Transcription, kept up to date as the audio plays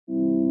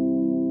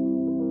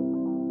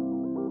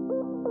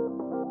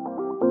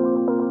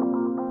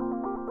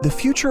The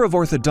future of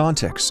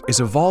orthodontics is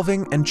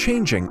evolving and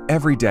changing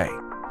every day.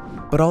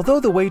 But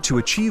although the way to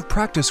achieve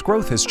practice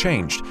growth has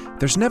changed,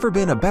 there's never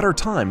been a better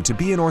time to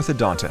be an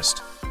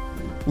orthodontist.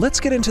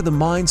 Let's get into the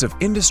minds of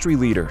industry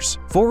leaders,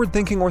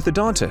 forward-thinking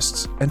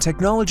orthodontists, and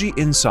technology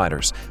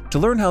insiders to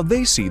learn how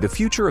they see the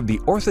future of the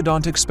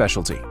orthodontic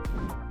specialty.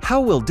 How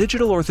will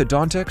digital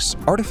orthodontics,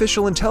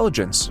 artificial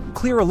intelligence,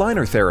 clear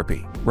aligner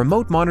therapy,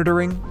 remote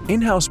monitoring,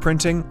 in-house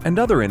printing, and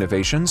other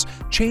innovations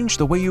change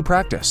the way you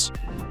practice?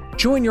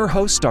 Join your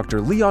hosts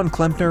Dr. Leon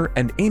Klempner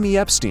and Amy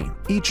Epstein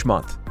each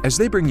month as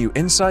they bring you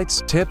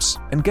insights, tips,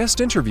 and guest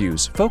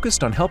interviews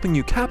focused on helping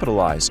you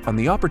capitalize on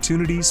the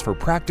opportunities for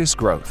practice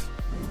growth.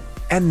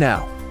 And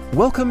now,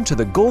 welcome to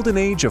the Golden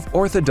Age of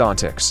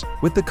Orthodontics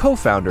with the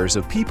co-founders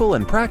of People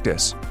and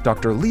Practice,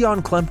 Dr.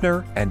 Leon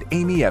Klempner and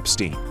Amy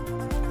Epstein.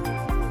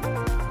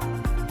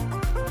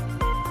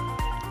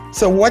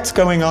 So what's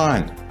going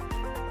on?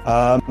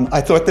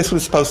 I thought this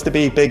was supposed to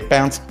be a big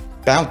bounce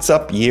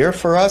up year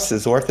for us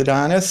as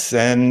orthodontists,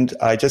 and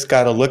I just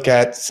got to look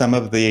at some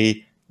of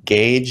the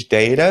gauge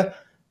data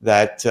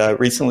that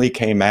recently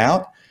came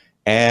out,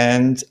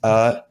 and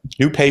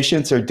new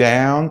patients are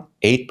down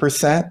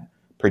 8%,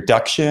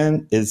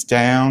 production is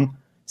down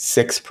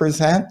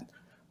 6%.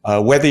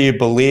 Whether you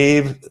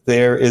believe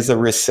there is a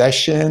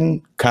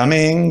recession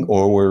coming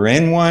or we're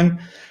in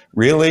one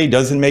really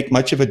doesn't make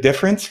much of a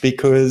difference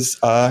because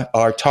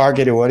our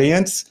target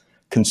audience,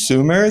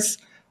 consumers,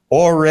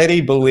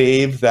 already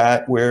believe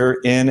that we're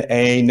in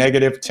a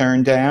negative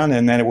turn down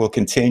and that it will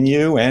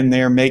continue, and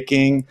they're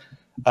making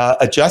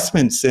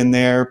adjustments in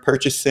their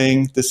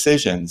purchasing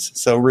decisions.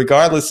 So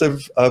regardless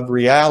of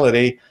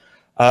reality,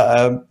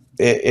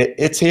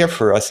 it's here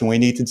for us and we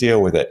need to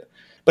deal with it.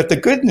 But the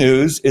good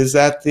news is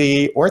that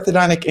the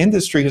orthodontic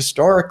industry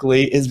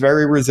historically is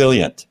very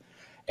resilient,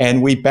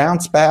 and we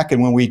bounce back,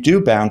 and when we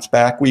do bounce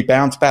back, we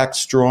bounce back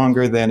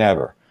stronger than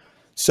ever.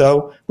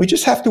 So we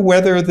just have to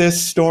weather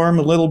this storm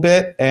a little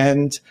bit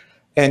and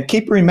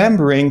keep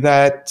remembering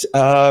that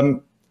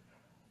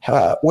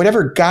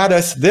whatever got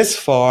us this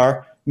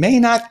far may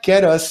not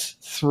get us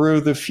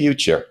through the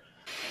future.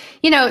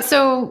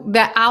 So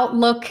the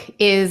outlook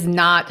is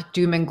not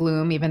doom and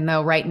gloom, even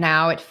though right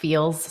now it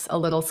feels a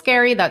little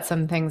scary that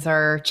some things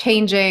are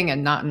changing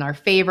and not in our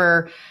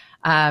favor.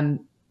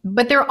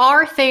 But there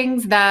are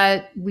things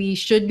that we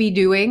should be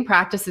doing,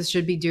 practices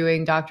should be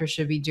doing, doctors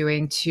should be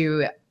doing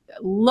to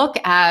look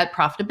at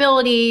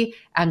profitability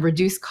and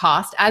reduce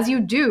cost, as you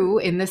do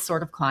in this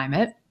sort of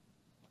climate.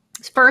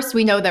 First,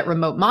 we know that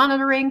remote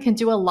monitoring can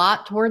do a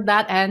lot toward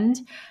that end.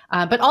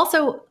 But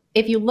also,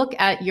 if you look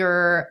at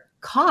your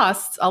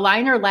costs,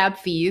 aligner lab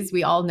fees,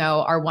 we all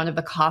know, are one of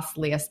the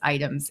costliest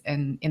items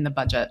in the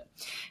budget.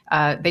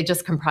 They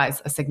just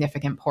comprise a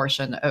significant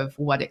portion of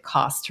what it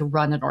costs to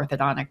run an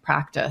orthodontic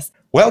practice.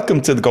 Welcome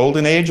to the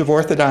Golden Age of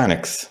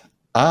Orthodontics.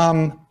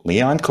 I'm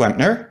Leon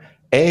Klempner,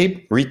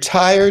 a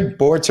retired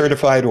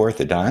board-certified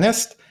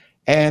orthodontist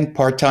and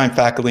part-time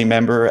faculty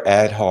member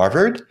at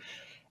Harvard.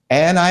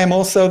 And I am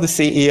also the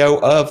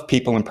CEO of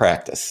People and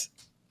Practice.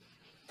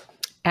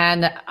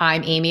 And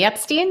I'm Amy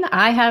Epstein.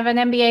 I have an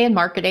MBA in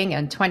marketing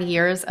and 20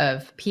 years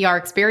of PR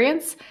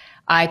experience.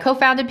 I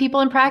co-founded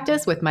People in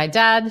Practice with my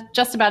dad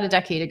just about a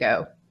decade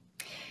ago.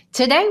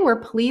 Today,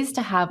 we're pleased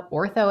to have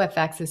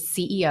OrthoFX's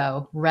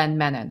CEO, Ren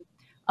Menon.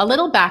 A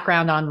little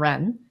background on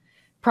Ren.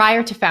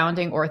 Prior to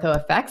founding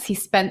OrthoFX, he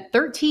spent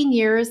 13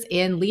 years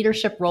in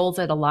leadership roles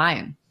at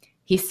Align.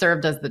 He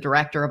served as the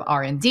director of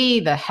R&D,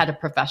 the head of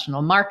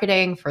professional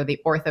marketing for the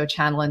ortho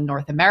channel in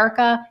North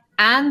America,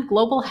 and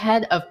global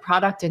head of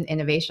product and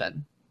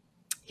innovation.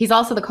 He's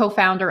also the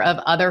co-founder of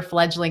other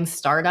fledgling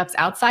startups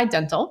outside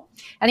dental,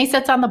 and he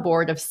sits on the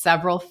board of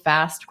several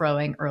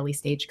fast-growing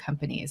early-stage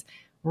companies.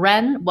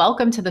 Ren,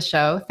 welcome to the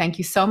show. Thank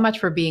you so much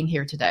for being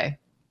here today.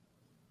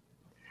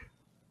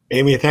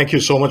 Amy, thank you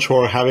so much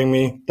for having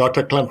me.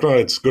 Dr. Klempner,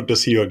 it's good to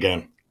see you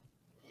again.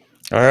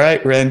 All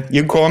right, Ren,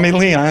 you call me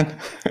Leon.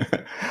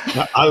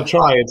 I'll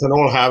try. It's an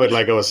old habit,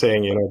 like I was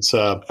saying.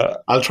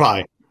 I'll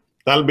try.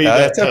 That'll be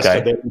the test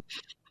today.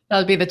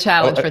 That'll be the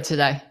challenge for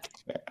today.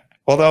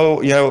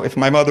 Although, if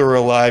my mother were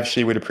alive,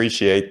 she would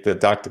appreciate the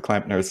Dr.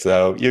 Klempner,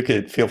 so you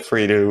could feel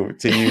free to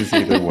use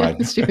either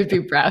one. She would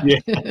be proud. Yeah.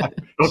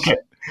 Okay.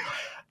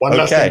 One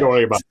less thing to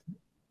worry about.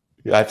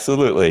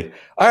 Absolutely.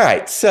 All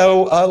right.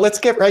 So let's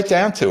get right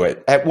down to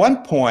it. At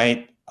one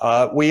point,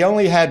 we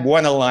only had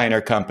one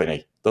aligner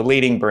company, the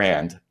leading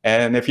brand.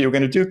 And if you were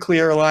going to do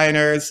clear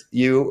aligners,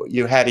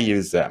 you had to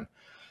use them.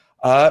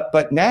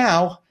 But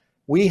now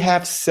we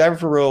have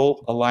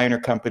several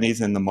aligner companies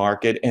in the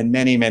market and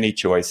many, many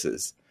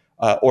choices,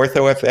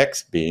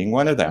 OrthoFX being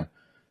one of them.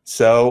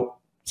 So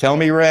tell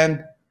me,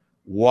 Ren,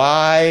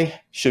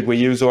 why should we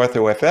use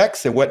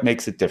OrthoFX and what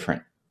makes it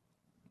different?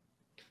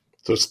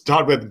 So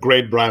start with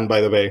great brand,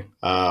 by the way.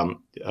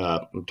 I'm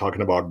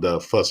talking about the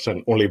first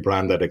and only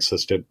brand that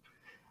existed.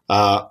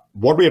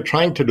 What we are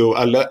trying to do,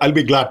 I'll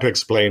be glad to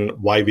explain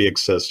why we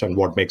exist and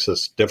what makes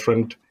us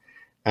different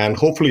and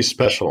hopefully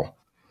special.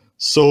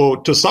 So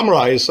to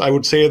summarize, I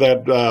would say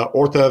that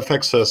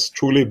OrthoFX has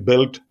truly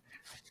built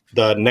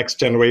the next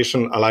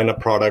generation aligner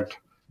product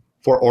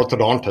for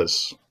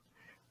orthodontists.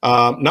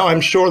 Now,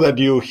 I'm sure that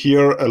you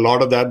hear a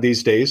lot of that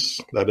these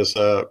days. That is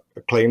a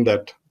claim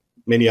that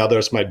many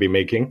others might be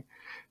making.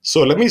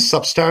 So let me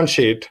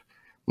substantiate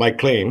my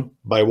claim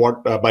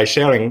by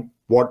sharing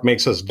what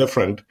makes us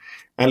different.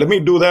 And let me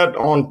do that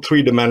on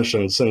 3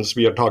 dimensions. Since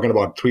we are talking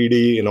about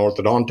 3D in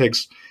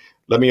orthodontics,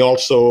 let me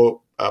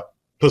also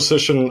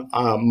position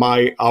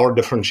our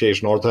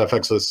differentiation,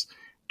 OrthoFX's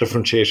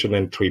differentiation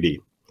in 3D.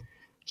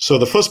 So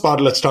the first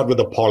part, let's start with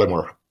the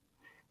polymer.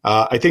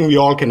 I think we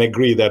all can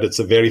agree that it's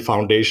the very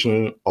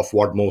foundation of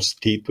what moves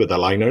teeth with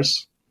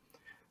aligners.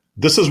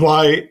 This is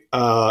why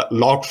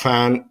Lock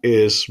Fan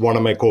is one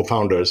of my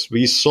co-founders.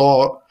 We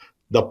saw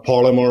the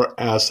polymer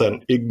as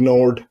an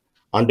ignored,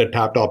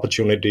 under-tapped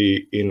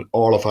opportunity in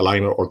all of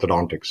aligner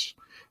orthodontics.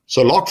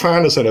 So Lock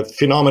Fan is a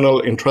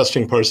phenomenal,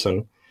 interesting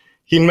person.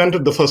 He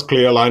invented the first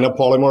clear aligner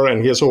polymer,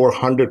 and he has over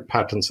 100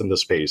 patents in the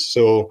space.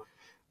 So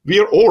we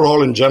are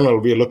overall, in general,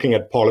 we are looking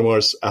at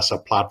polymers as a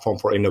platform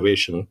for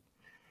innovation.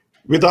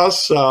 With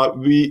us,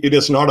 it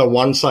is not a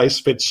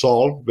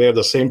one-size-fits-all where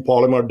the same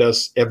polymer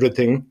does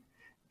everything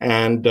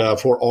and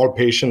for all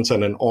patients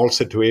and in all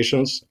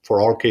situations,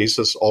 for all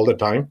cases, all the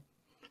time.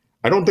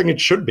 I don't think it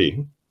should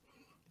be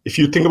if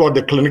you think about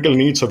the clinical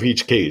needs of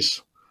each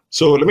case.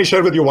 So let me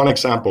share with you one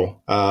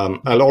example.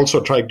 I'll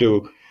also try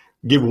to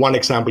give one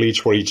example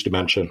each for each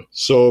dimension.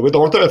 So with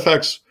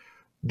OrthoFX,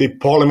 the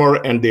polymer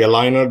and the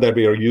aligner that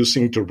we are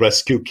using to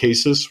rescue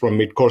cases from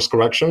mid-course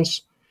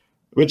corrections,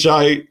 which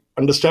I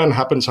understand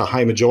happens a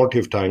high majority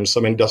of times.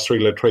 Some industry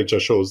literature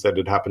shows that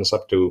it happens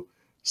up to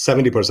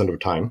 70% of the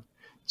time.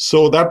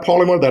 So that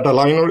polymer, that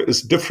aligner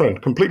is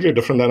different, completely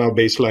different than our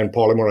baseline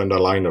polymer and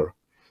aligner.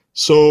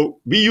 So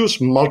we use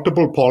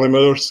multiple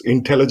polymers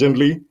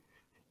intelligently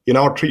in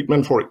our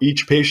treatment for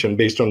each patient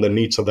based on the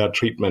needs of that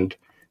treatment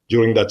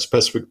during that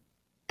specific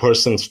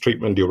person's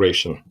treatment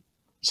duration.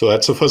 So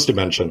that's the first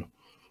dimension.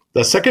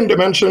 The second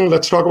dimension,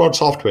 let's talk about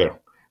software.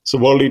 So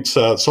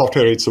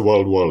software eats the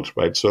world,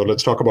 right? So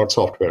let's talk about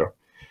software.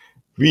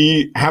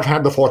 We have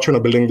had the fortune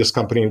of building this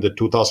company in the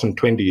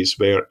 2020s,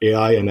 where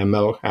AI and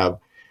ML have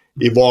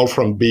evolved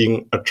from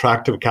being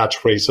attractive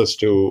catchphrases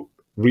to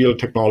real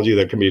technology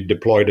that can be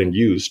deployed and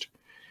used.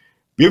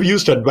 We've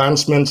used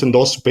advancements in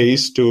those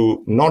space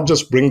to not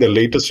just bring the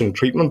latest in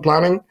treatment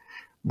planning,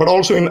 but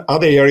also in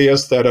other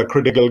areas that are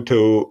critical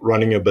to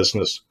running your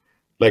business.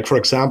 Like, for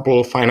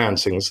example,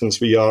 financing. Since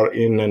we are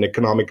in an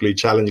economically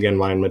challenging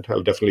environment,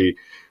 I'll definitely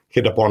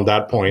hit upon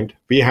that point.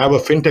 We have a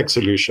fintech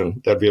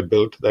solution that we have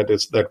built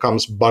that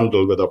comes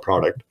bundled with our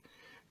product.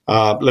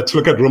 Let's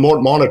look at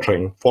remote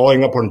monitoring,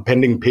 following up on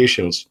pending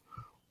patients,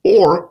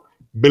 or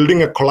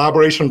building a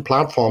collaboration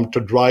platform to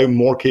drive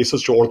more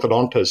cases to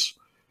orthodontists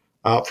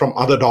from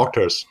other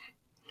doctors.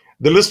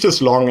 The list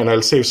is long, and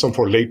I'll save some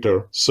for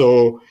later.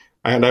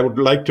 And I would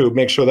like to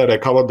make sure that I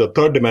cover the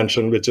third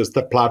dimension, which is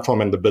the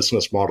platform and the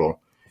business model.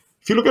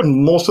 If you look at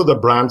most of the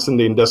brands in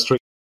the industry,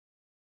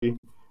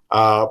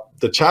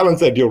 the challenge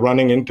that you're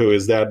running into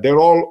is that they're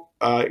all,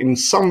 in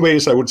some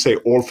ways, I would say,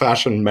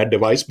 old-fashioned med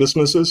device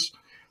businesses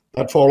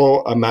that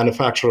follow a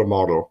manufacturer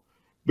model,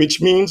 which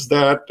means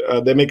that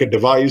they make a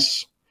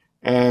device,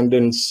 and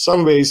in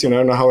some ways, I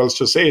don't know how else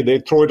to say, they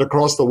throw it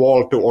across the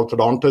wall to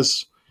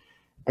orthodontists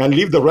and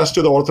leave the rest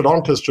of the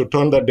orthodontists to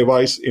turn that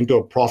device into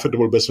a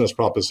profitable business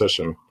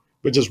proposition,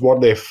 which is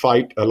what they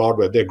fight a lot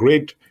with. They're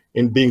great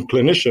in being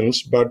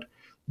clinicians, but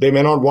they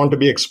may not want to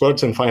be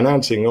experts in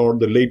financing or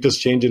the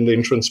latest change in the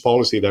insurance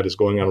policy that is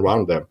going on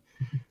around them.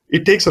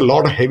 It takes a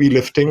lot of heavy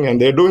lifting,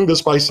 and they're doing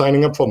this by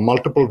signing up for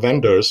multiple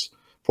vendors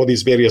for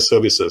these various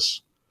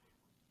services.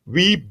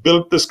 We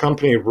built this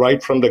company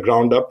right from the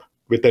ground up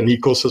with an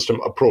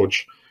ecosystem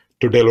approach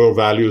to deliver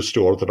values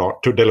to our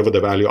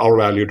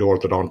value to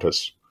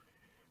orthodontists.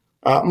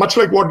 Much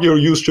like what you're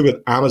used to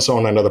with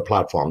Amazon and other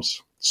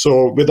platforms.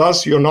 So with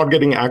us, you're not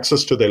getting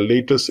access to the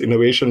latest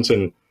innovations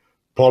in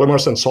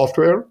polymers and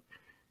software.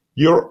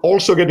 You're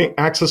also getting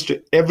access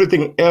to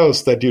everything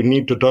else that you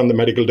need to turn the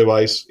medical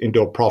device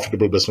into a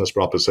profitable business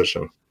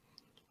proposition.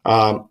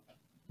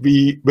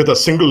 With a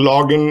single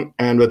login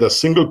and with a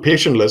single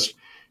patient list,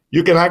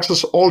 you can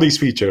access all these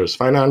features: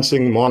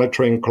 financing,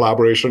 monitoring,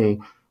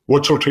 collaboration,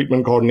 virtual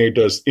treatment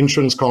coordinators,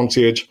 insurance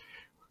concierge,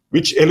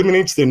 which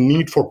eliminates the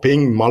need for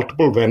paying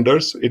multiple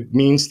vendors. It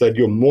means that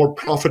you're more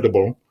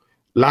profitable.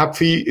 Lab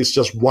fee is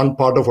just one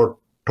part of our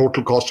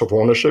total cost of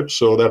ownership.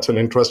 So that's an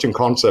interesting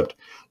concept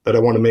that I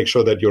want to make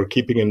sure that you're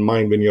keeping in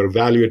mind when you're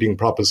evaluating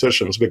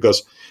propositions,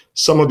 because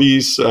some of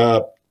these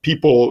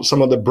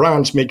some of the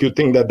brands make you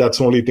think that that's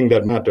the only thing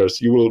that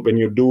matters. You will, when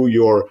you do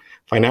your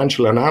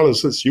financial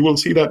analysis, you will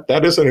see that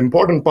that is an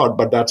important part,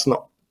 but that's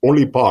not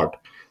only part.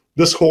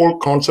 This whole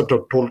concept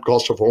of total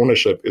cost of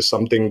ownership is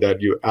something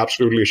that you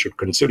absolutely should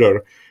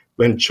consider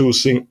when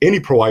choosing any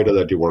provider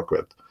that you work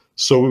with.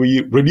 So we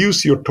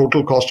reduce your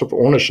total cost of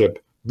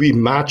ownership. We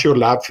match your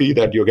lab fee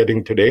that you're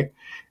getting today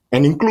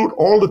and include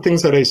all the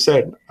things that I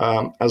said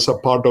as a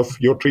part of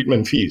your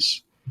treatment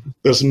fees.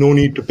 There's no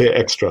need to pay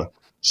extra.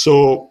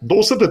 So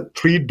those are the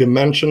three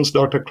dimensions,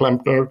 Dr.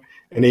 Klempner,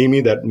 and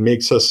Amy, that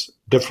makes us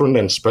different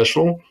and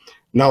special.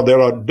 Now,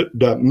 there are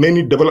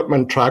many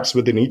development tracks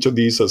within each of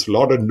these. There's a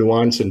lot of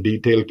nuance and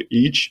detail to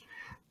each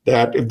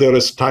that if there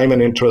is time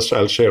and interest,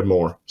 I'll share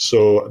more.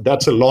 So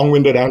that's a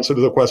long-winded answer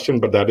to the question,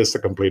 but that is the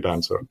complete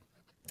answer.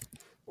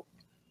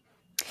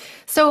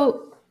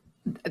 So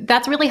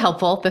that's really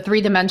helpful. The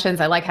 3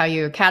 dimensions, I like how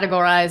you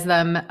categorize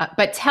them.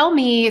 But tell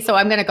me, so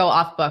I'm going to go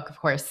off book, of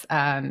course.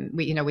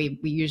 We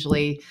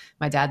usually,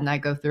 my dad and I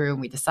go through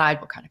and we decide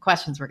what kind of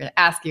questions we're going to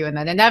ask you. And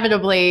then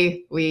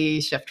inevitably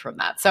we shift from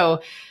that.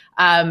 So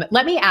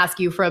let me ask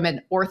you from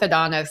an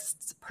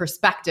orthodontist's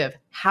perspective,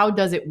 how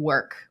does it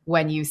work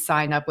when you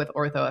sign up with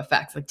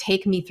OrthoFX? Like,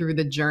 take me through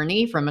the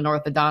journey from an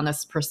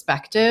orthodontist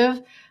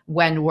perspective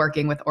when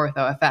working with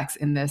OrthoFX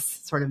in this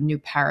sort of new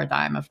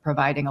paradigm of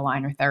providing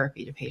aligner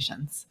therapy to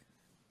patients.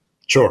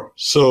 Sure.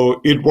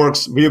 So it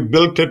works. We've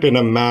built it in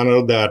a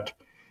manner that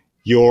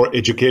your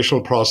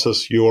educational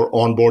process, your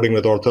onboarding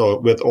with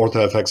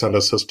OrthoFX and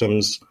the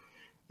systems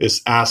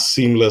is as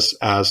seamless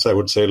as, I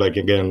would say, like,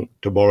 again,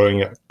 to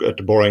borrowing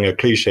a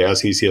cliche,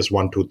 as easy as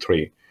 1, 2,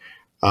 3.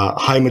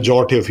 High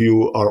majority of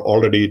you are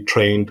already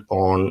trained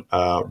on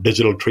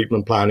digital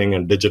treatment planning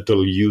and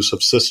digital use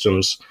of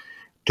systems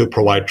to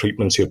provide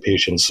treatments to your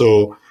patients.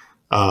 So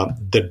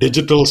the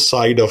digital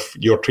side of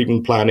your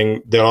treatment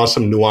planning, there are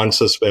some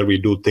nuances where we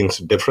do things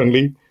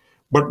differently,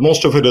 but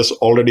most of it is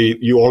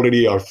you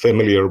already are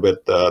familiar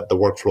with the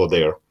workflow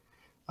there.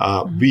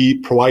 We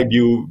provide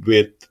you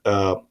with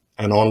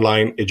an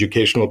online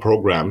educational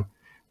program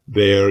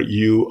where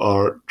you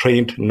are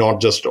trained not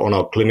just on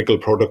our clinical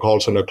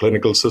protocols and our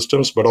clinical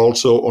systems, but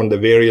also on the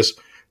various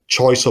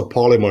choice of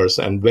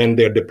polymers and when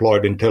they're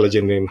deployed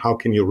intelligently and how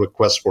can you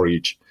request for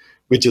each,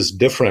 which is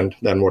different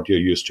than what you're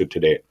used to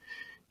today.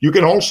 You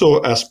can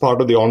also, as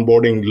part of the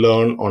onboarding,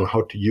 learn on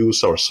how to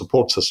use our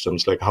support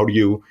systems, like how do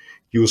you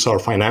use our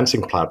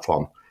financing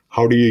platform?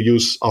 How do you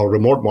use our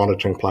remote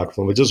monitoring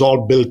platform, which is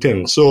all built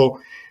in. So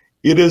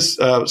it is,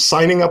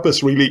 signing up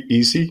is really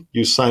easy.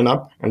 You sign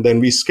up and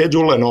then we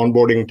schedule an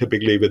onboarding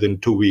typically within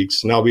 2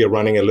 weeks. Now we are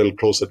running a little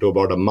closer to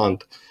about a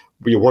month.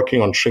 We are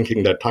working on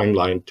shrinking that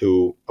timeline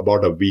to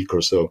about a week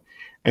or so.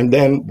 And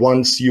then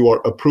once you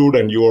are approved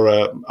and you are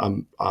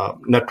a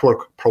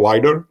network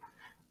provider,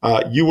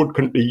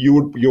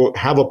 you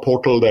have a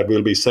portal that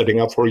we'll be setting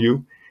up for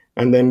you.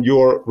 And then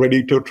you're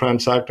ready to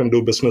transact and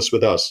do business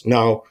with us.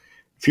 Now,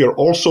 if you're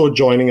also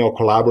joining our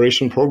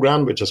collaboration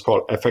program, which is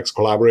called FX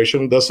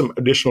Collaboration, there's some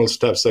additional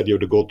steps that you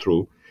have to go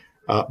through.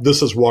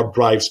 This is what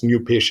drives new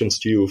patients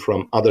to you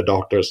from other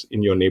doctors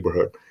in your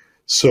neighborhood.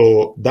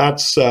 So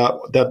that's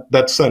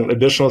an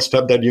additional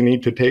step that you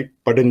need to take.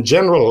 But in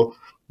general,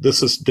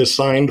 this is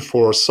designed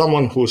for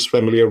someone who's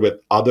familiar with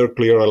other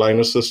clear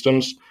aligner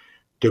systems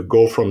to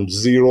go from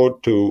zero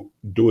to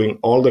doing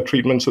all the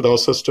treatments with our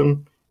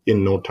system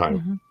in no time.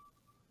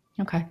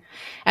 Mm-hmm. Okay.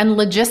 And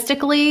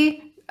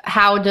logistically,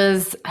 how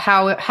does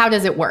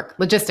it work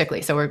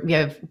logistically? So we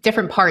have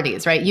different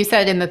parties, right? You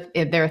said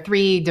there are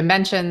 3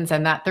 dimensions,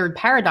 and that third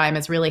paradigm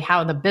is really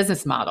how the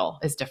business model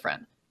is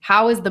different.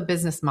 How is the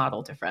business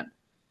model different?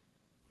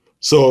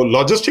 So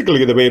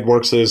logistically, the way it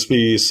works is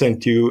we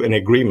sent you an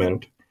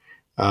agreement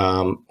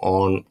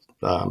on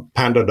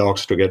Panda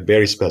Docs, to get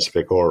very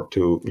specific, or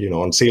to,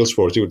 on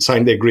Salesforce, you would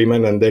sign the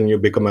agreement and then you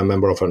become a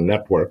member of our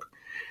network.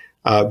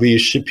 We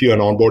ship you an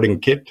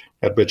onboarding kit,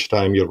 at which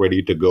time you're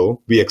ready to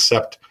go. We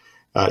accept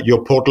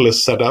your portal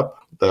is set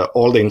up.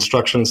 All the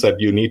instructions that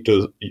you need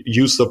to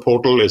use the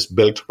portal is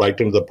built right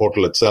into the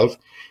portal itself,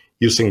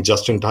 using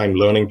just-in-time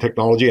learning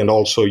technology and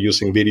also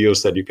using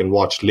videos that you can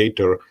watch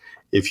later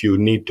if you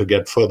need to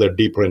get further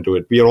deeper into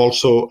it. We are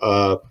also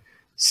a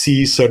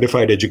CE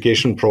certified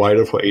education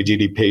provider for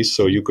AGD PACE,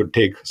 so you could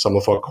take some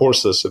of our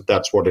courses if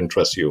that's what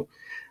interests you.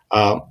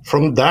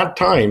 From that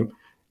time,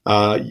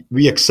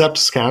 we accept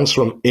scans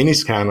from any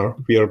scanner.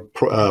 We are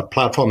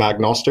platform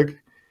agnostic.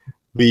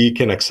 We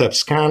can accept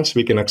scans,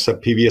 we can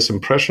accept PVS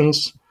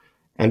impressions,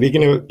 and we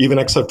can even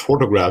accept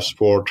photographs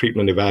for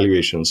treatment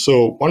evaluation.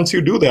 So once you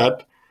do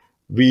that,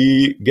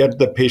 we get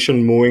the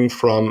patient moving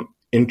from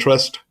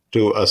interest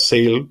to a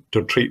sale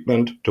to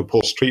treatment to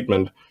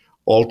post-treatment,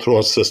 all through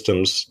our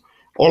systems,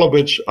 all of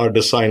which are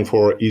designed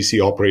for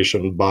easy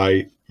operation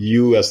by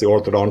you as the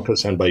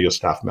orthodontist and by your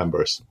staff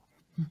members.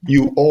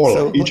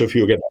 Each of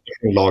you get a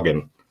different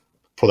login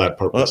for that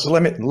purpose.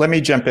 Let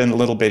me jump in a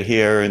little bit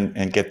here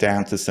and get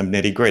down to some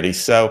nitty gritty.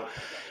 So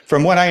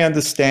from what I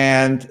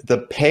understand, the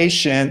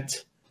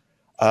patient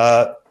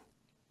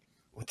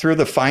through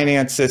the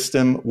finance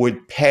system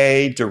would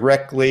pay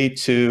directly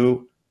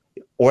to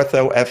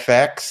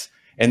OrthoFX,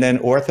 and then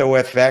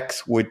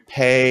OrthoFX would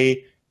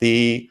pay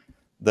the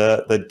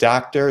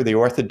doctor, the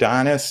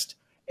orthodontist,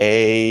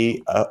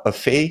 a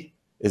fee.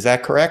 Is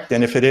that correct?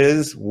 And if it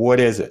is, what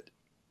is it?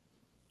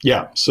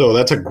 Yeah, so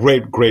that's a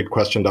great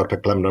question, Dr.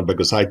 Klemner,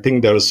 because I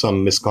think there are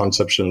some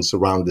misconceptions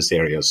around this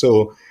area.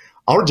 So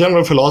our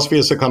general philosophy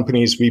as a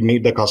company is we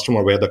meet the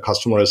customer where the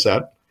customer is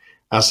at,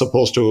 as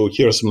opposed to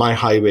here's my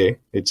highway.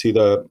 It's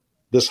either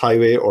this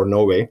highway or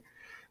no way.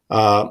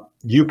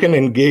 you can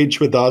engage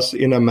with us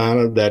in a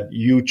manner that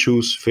you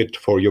choose fit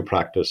for your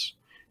practice.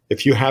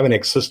 If you have an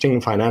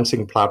existing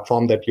financing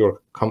platform that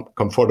you're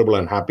comfortable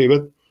and happy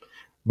with,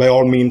 by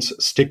all means,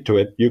 stick to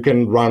it. You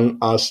can run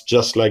us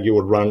just like you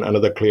would run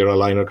another clear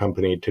aligner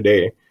company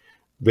today,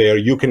 where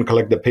you can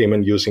collect the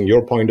payment using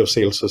your point of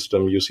sale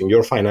system, using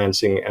your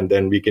financing, and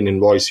then we can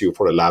invoice you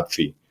for a lab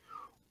fee.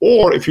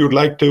 Or if you'd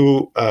like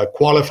to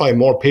qualify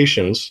more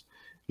patients,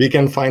 we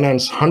can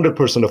finance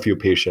 100% of your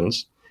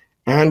patients.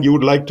 And you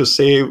would like to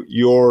save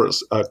your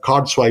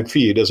card swipe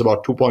fee. It is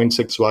about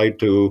 2.65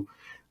 to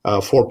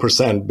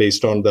 4%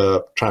 based on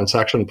the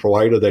transaction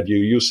provider that you're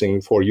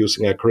using for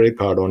using a credit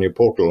card on your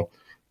portal.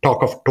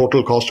 Talk of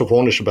total cost of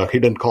ownership, a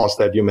hidden cost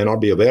that you may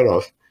not be aware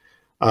of.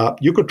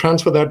 You could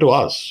transfer that to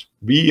us.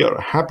 We are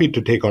happy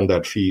to take on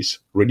that fees,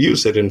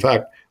 reduce it, in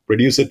fact,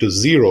 reduce it to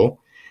zero,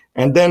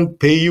 and then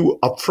pay you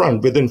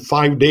upfront within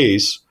 5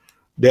 days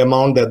the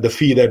amount that the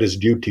fee that is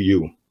due to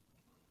you.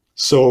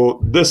 So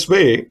this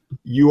way,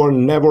 you are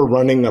never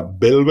running a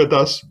bill with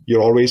us.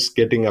 You're always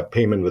getting a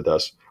payment with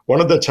us.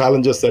 One of the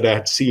challenges that I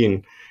had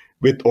seen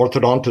with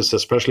orthodontists,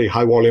 especially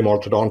high volume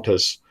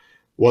orthodontists,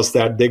 was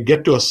that they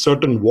get to a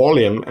certain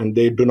volume and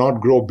they do not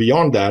grow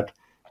beyond that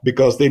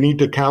because they need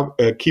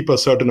to keep a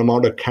certain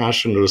amount of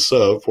cash in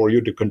reserve for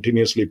you to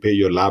continuously pay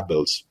your lab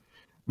bills.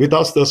 With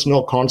us, there's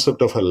no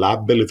concept of a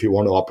lab bill if you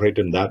want to operate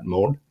in that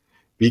mode.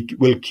 We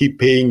will keep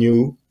paying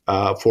you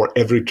for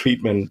every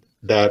treatment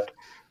that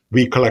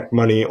we collect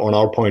money on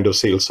our point of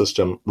sale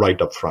system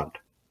right up front.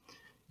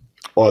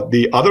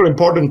 The other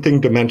important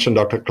thing to mention,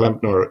 Dr.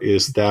 Klempner,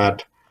 is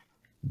that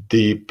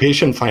the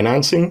patient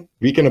financing,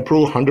 we can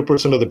approve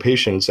 100% of the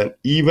patients, and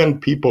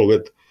even people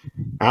with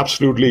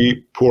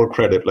absolutely poor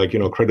credit, like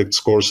credit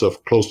scores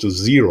of close to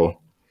zero,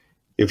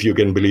 if you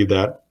can believe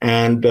that.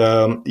 And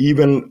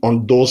even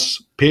on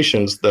those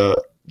patients,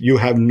 you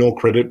have no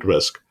credit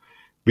risk.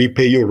 We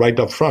pay you right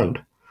up front.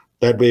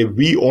 That way,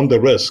 we own the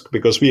risk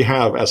because we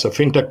have, as a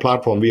fintech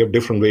platform, we have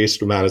different ways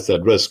to manage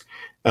that risk,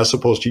 as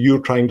opposed to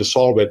you trying to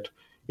solve it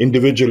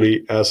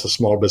individually as a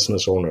small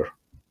business owner.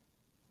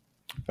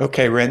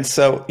 Okay, Ren.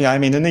 So,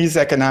 in these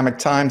economic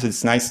times,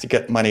 it's nice to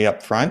get money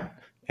up front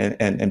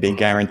and be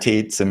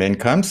guaranteed some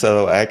income.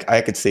 So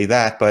I could see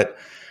that. But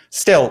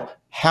still,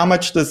 how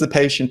much does the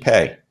patient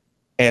pay?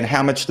 And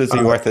how much does the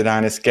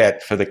orthodontist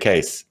get for the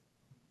case?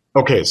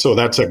 Okay, so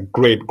that's a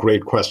great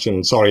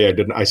question. Sorry,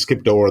 I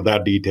skipped over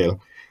that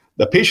detail.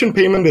 The patient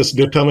payment is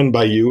determined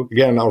by you.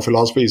 Again, our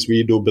philosophy is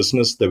we do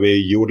business the way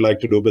you would like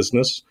to do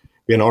business.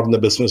 We're not in the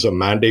business of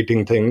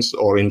mandating things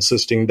or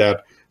insisting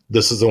that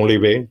this is the only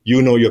way.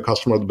 You know your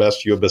customer the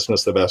best, your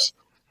business the best.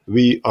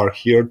 We are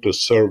here to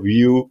serve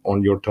you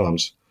on your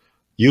terms.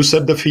 You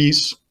set the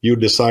fees, you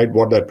decide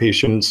what that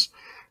patient's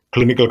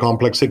clinical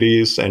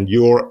complexity is and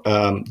your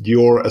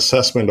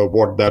assessment of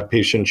what that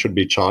patient should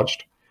be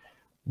charged.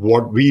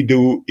 What we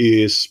do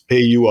is pay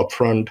you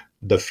upfront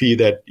the fee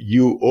that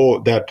you owe,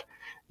 that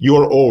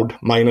you're owed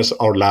minus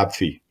our lab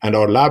fee. And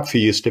our lab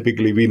fee is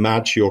typically we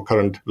match your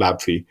current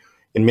lab fee.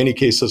 In many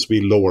cases,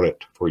 we lower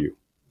it for you.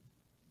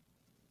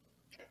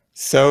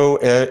 So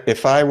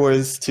if I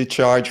was to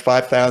charge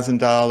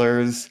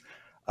 $5,000,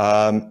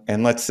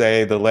 and let's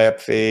say the lab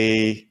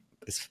fee,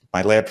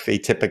 my lab fee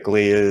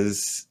typically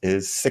is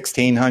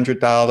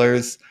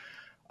 $1,600,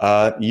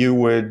 you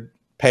would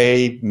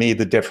pay me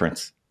the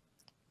difference.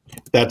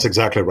 That's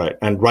exactly right.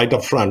 And right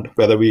up front,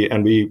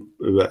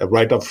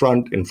 right up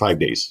front in 5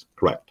 days,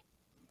 correct.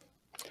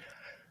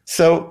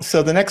 So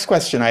the next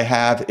question I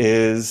have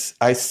is,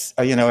 I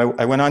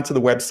went onto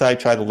the website,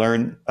 tried to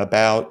learn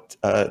about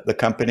the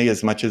company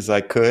as much as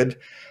I could.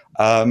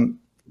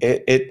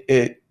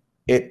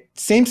 It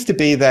seems to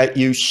be that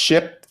you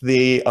ship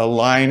the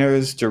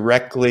aligners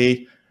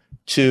directly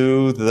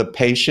to the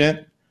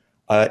patient.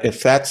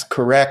 If that's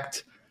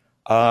correct,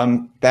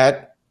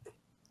 that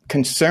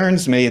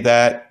concerns me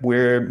that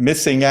we're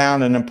missing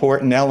out an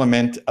important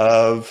element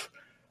of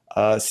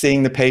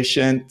seeing the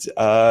patient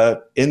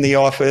in the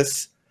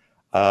office,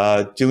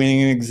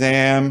 doing an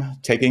exam,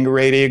 taking a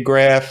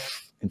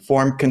radiograph,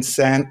 informed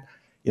consent.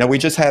 We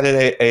just had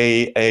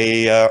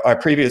our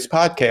previous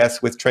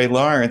podcast with Trey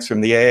Lawrence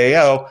from the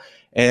AAO,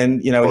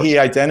 and he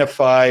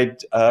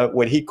identified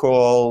what he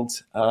called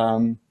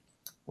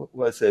what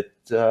was it?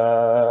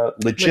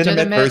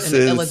 Legitimate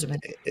versus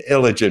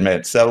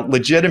illegitimate. So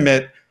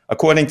legitimate,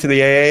 according to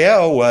the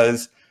AAO,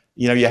 was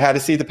you had to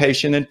see the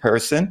patient in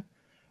person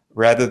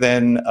rather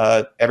than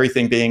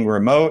everything being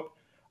remote.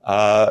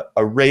 A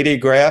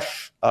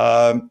radiograph,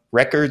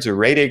 records or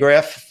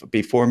radiograph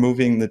before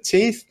moving the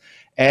teeth,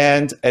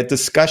 and a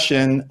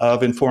discussion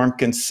of informed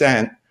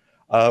consent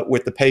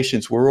with the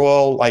patients were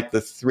all like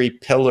the three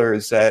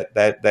pillars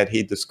that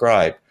he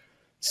described.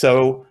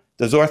 So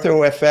does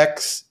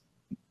OrthoFX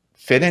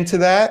fit into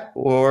that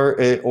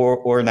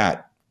or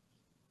not?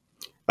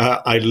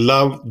 I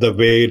love the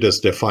way it is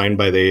defined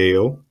by the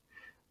AAO.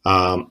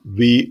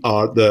 We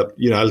are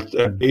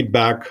I'll date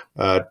back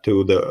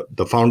to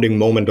the founding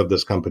moment of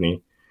this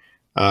company.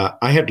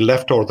 I had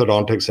left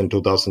orthodontics in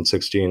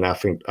 2016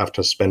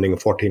 after spending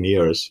 14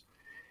 years.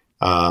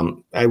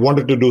 I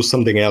wanted to do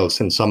something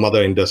else in some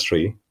other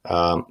industry,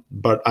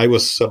 but I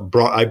was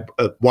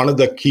one of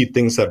the key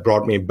things that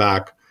brought me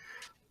back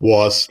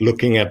was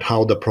looking at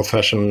how the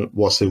profession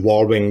was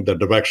evolving, the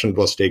direction it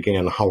was taking,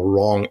 and how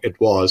wrong it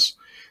was,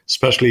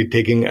 especially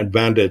taking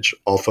advantage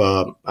of,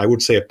 I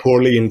would say, a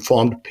poorly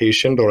informed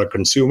patient or a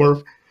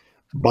consumer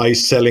by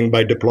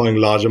deploying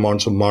large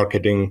amounts of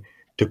marketing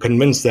to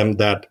convince them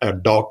that a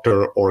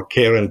doctor or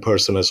care in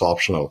person is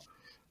optional.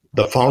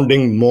 The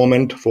founding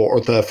moment for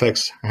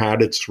OrthoFX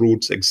had its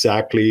roots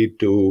exactly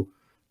to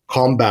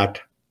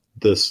combat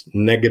this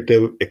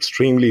negative,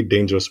 extremely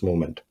dangerous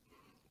movement.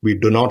 We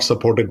do not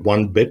support it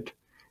one bit.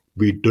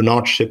 We do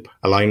not ship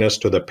aligners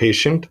to the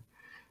patient.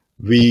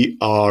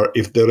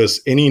 If there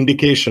is any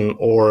indication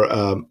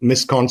or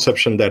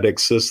misconception that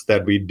exists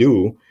that we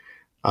do,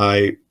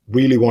 I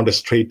really want to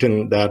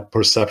straighten that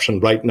perception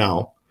right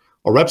now.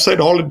 Our website,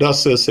 all it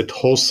does is it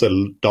hosts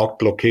a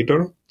doc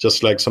locator,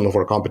 just like some of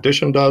our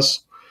competition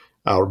does,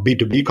 our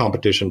B2B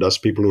competition does,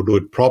 people who do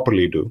it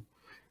properly do.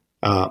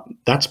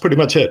 That's pretty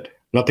much it,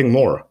 nothing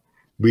more.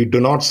 We do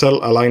not sell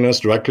aligners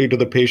directly to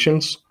the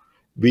patients.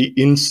 We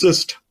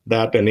insist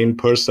that an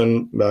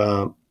in-person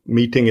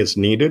meeting is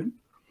needed.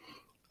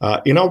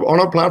 On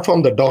our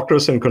platform, the doctor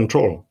is in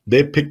control.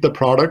 They pick the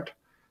product,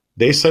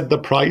 they set the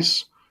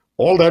price.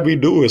 All that we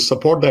do is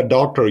support that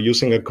doctor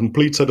using a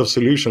complete set of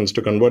solutions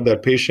to convert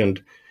that patient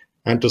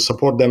and to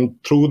support them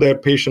through their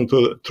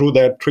through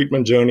their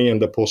treatment journey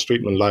and the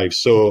post-treatment life.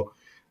 So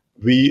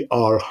we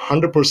are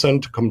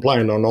 100%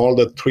 compliant on all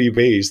the three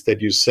ways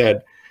that you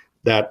said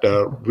that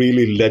a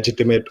really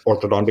legitimate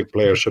orthodontic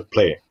player should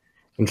play.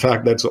 In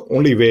fact, that's the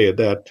only way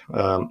that,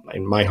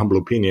 in my humble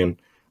opinion,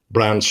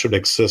 brands should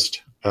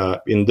exist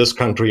in this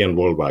country and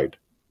worldwide.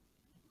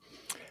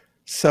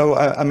 So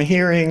I'm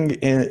hearing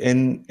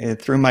in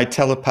through my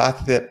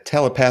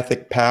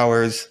telepathic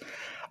powers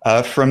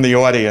from the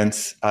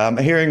audience. I'm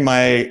hearing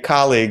my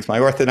colleagues, my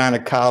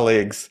orthodontic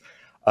colleagues,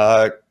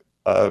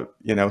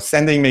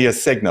 sending me a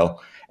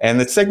signal,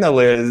 and the signal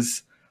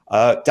is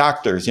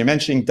doctors. You're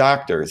mentioning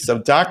doctors, so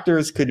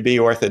doctors could be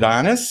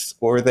orthodontists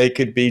or they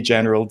could be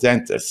general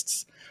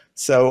dentists.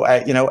 So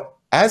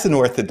as an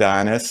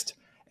orthodontist,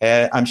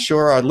 I'm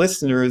sure our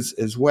listeners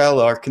as well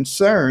are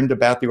concerned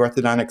about the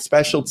orthodontic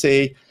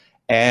specialty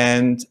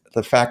and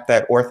the fact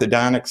that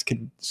orthodontics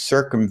can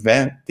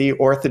circumvent the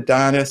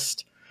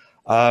orthodontist.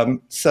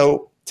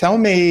 So tell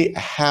me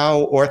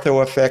how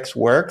OrthoFX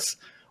works,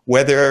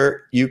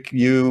 whether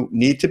you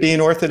need to be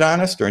an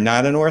orthodontist or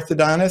not an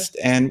orthodontist,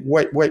 and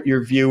what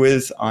your view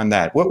is on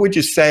that. What would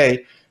you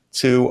say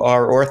to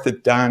our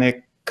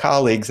orthodontic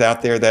colleagues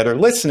out there that are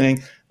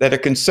listening that are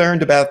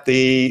concerned about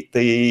the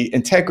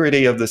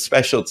integrity of the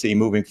specialty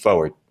moving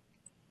forward?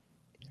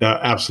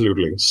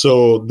 Absolutely.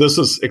 So this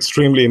is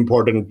extremely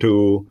important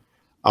to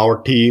our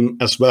team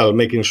as well,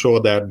 making sure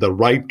that the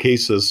right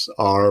cases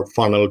are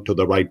funneled to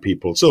the right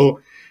people. So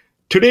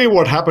today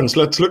what happens,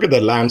 let's look at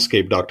the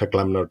landscape, Dr.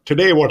 Klemner.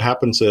 Today what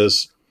happens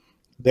is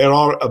there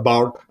are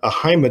about a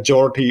high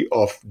majority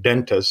of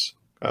dentists,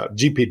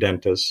 GP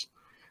dentists,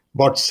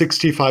 about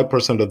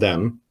 65% of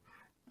them,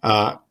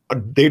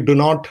 they do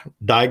not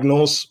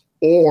diagnose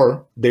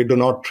or they do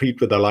not treat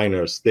with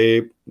aligners.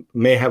 They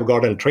may have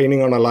gotten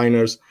training on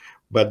aligners,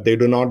 but they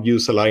do not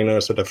use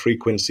aligners at a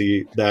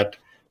frequency that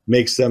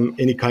makes them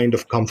any kind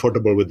of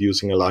comfortable with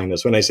using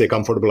aligners. When I say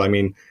comfortable, I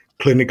mean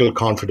clinical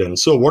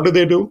confidence. So what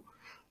do?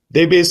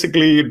 They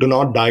basically do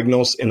not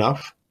diagnose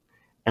enough,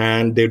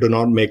 and they do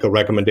not make a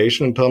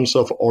recommendation in terms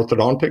of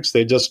orthodontics.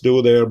 They just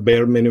do their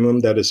bare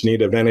minimum that is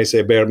needed. When I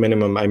say bare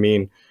minimum, I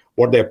mean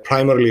what they're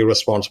primarily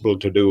responsible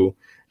to do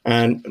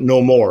and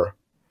no more.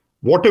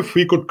 What if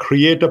we could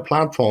create a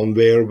platform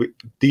where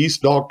these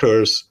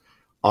doctors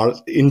are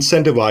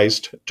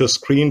incentivized to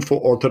screen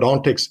for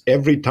orthodontics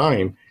every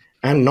time,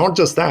 and not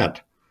just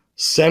that,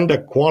 send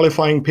a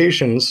qualifying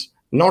patients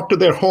not to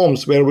their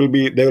homes where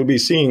they will be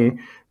seeing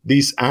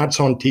these ads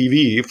on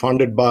TV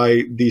funded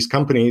by these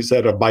companies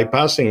that are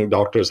bypassing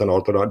doctors and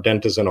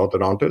dentists and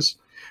orthodontists,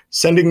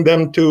 sending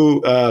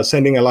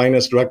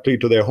aligners directly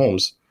to their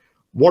homes.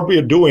 What we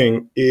are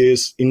doing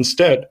is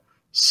instead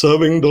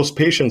serving those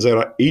patients. There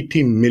are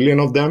 18 million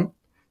of them,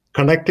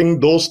 connecting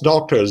those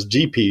doctors,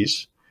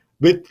 GPs,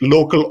 with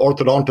local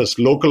orthodontists,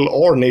 local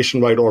or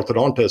nationwide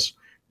orthodontists,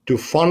 to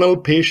funnel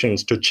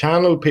patients, to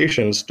channel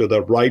patients to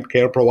the right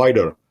care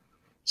provider.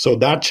 So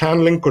that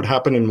channeling could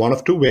happen in one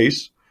of two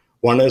ways.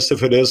 One is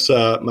if it is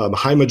a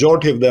high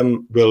majority of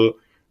them will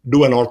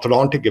do an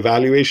orthodontic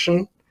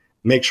evaluation,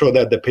 make sure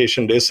that the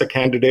patient is a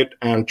candidate,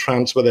 and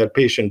transfer that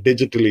patient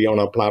digitally on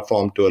our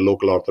platform to a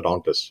local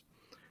orthodontist.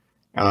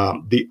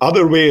 The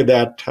other way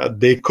that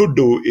they could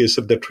do is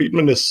if the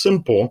treatment is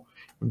simple,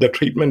 the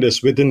treatment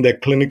is within their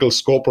clinical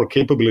scope or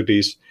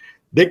capabilities,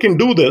 they can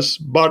do this,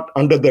 but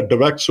under the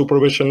direct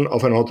supervision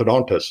of an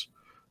orthodontist.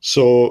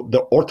 So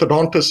the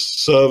orthodontist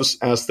serves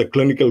as the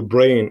clinical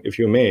brain, if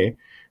you may,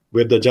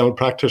 with the general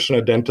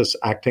practitioner dentist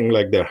acting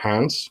like their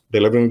hands,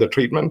 delivering the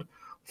treatment,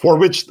 for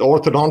which the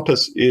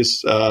orthodontist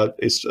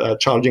is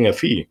charging a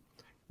fee.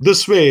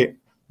 This way,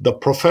 the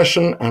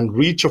profession and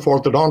reach of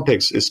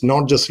orthodontics is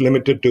not just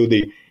limited to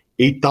the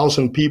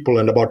 8,000 people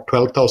and about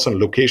 12,000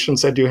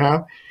 locations that you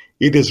have.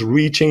 It is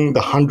reaching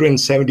the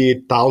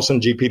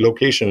 178,000 GP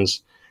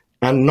locations.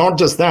 And not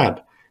just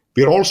that,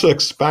 we're also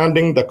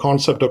expanding the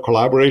concept of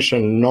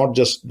collaboration, not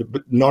just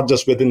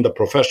within the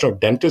profession of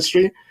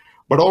dentistry,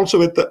 but also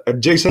with the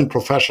adjacent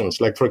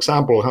professions. Like, for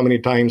example, how many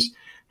times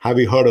have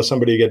you heard of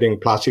somebody getting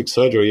plastic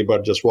surgery,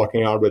 but just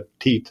walking out with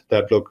teeth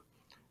that look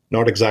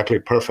not exactly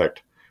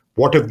perfect?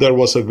 What if there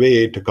was a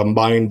way to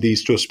combine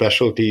these two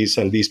specialties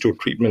and these two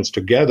treatments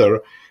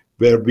together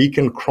where we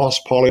can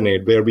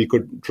cross-pollinate, where we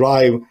could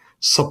drive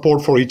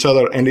support for each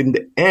other, and in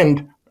the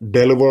end,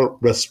 deliver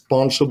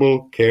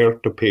responsible care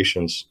to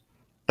patients?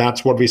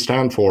 That's what we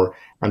stand for.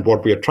 And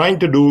what we are trying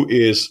to do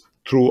is,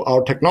 through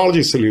our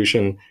technology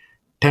solution,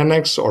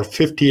 10x or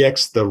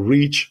 50x the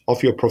reach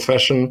of your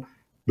profession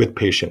with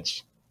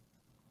patients.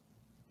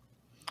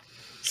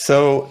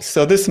 So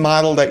this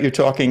model that you're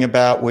talking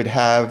about would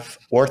have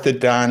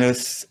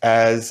orthodontists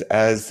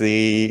as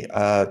the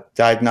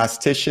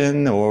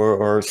diagnostician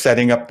or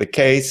setting up the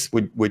case,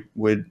 would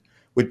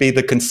be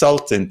the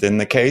consultant in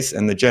the case,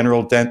 and the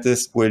general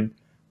dentist would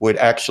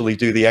actually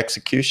do the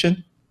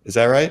execution. Is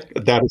that right?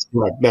 That is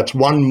correct. That's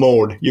one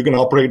mode. You can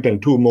operate in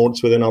two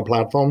modes within our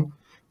platform.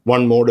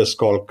 One mode is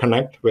called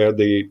Connect, where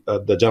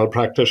the general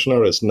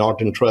practitioner is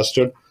not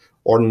interested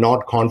or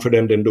not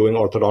confident in doing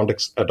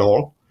orthodontics at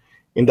all.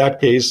 In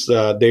that case,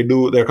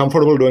 they're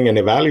comfortable doing an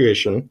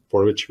evaluation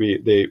for which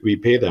we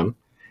pay them,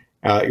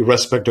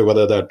 irrespective of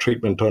whether that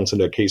treatment turns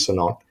into a case or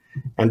not.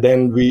 And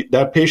then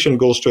that patient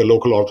goes to a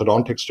local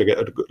orthodontist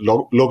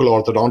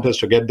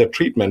to get the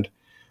treatment,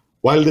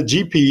 while the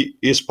GP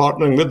is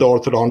partnering with the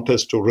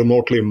orthodontist to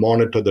remotely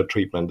monitor the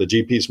treatment. The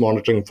GP is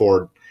monitoring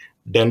for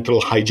dental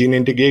hygiene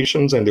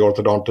indications, and the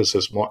orthodontist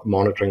is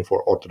monitoring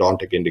for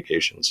orthodontic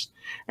indications.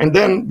 And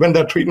then when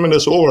that treatment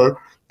is over,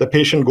 the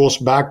patient goes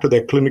back to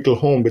their clinical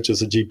home, which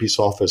is the GP's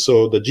office.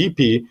 So the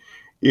GP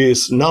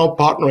is now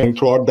partnering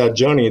throughout that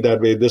journey.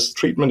 That way, this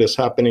treatment is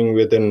happening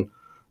within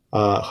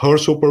her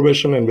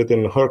supervision and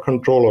within her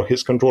control or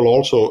his control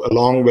also,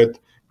 along with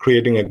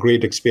creating a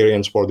great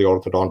experience for the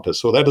orthodontist.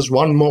 So that is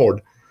one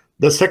mode.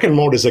 The second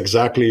mode is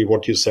exactly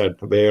what you said,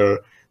 where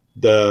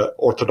the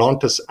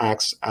orthodontist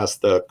acts as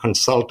the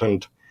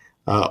consultant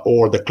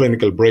or the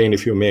clinical brain,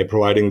 if you may,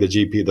 providing the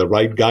GP the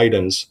right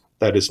guidance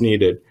that is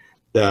needed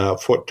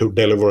to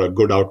deliver a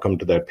good outcome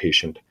to that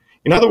patient.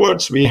 In other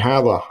words, we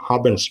have a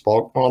hub and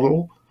spoke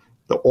model.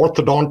 The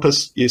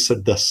orthodontist is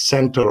at the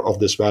center of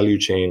this value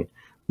chain,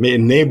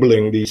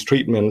 enabling these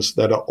treatments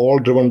that are all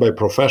driven by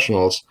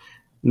professionals,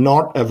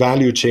 not a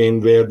value chain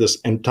where this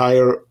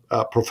entire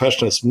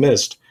profession is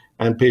missed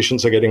and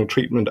patients are getting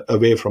treatment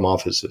away from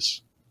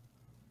offices.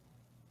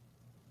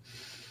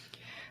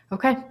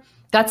 Okay,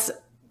 that's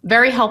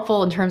very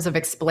helpful in terms of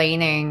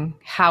explaining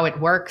how it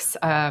works.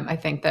 I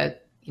think that,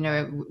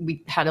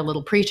 we had a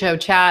little pre-show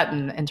chat,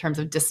 and in terms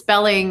of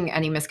dispelling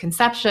any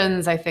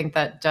misconceptions, I think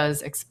that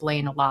does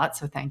explain a lot.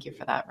 So thank you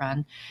for that,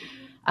 Ren.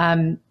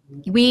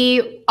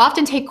 We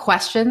often take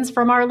questions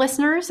from our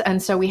listeners.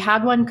 And so we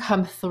had one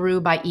come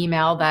through by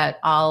email that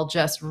I'll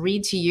just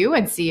read to you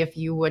and see if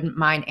you wouldn't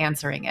mind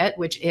answering it,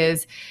 which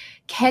is,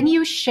 can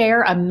you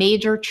share a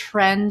major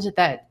trend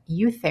that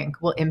you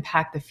think will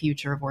impact the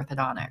future of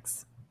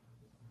orthodontics?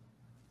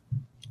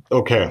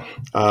 Okay.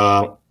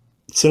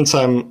 Since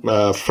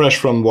I'm fresh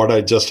from what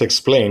I just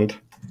explained,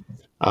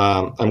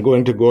 I'm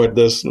going to go at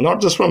this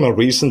not just from a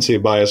recency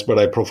bias, but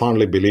I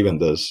profoundly believe in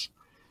this.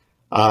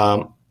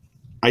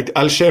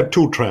 I'll share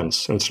two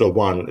trends instead of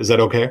one. Is that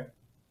okay?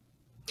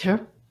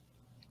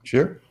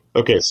 Sure.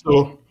 Okay,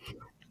 so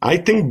I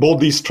think both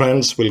these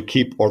trends will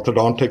keep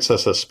orthodontics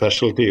as a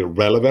specialty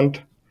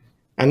relevant,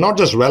 and not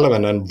just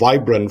relevant and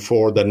vibrant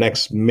for the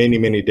next many,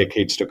 many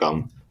decades to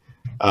come.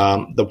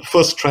 The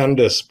first trend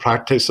is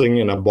practicing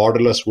in a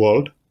borderless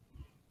world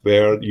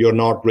where you're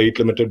not rate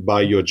limited by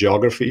your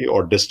geography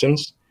or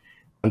distance.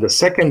 And the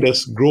second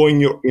is growing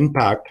your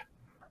impact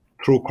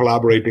through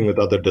collaborating with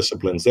other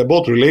disciplines. They're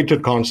both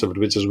related concepts,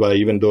 which is why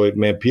even though it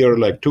may appear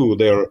like two,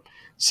 they're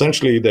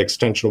essentially the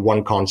extension of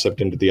one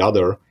concept into the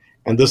other.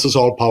 And this is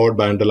all powered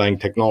by underlying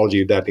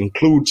technology that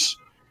includes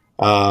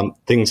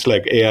things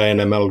like AI and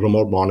ML,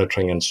 remote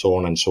monitoring, and so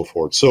on and so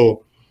forth.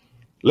 So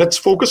let's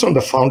focus on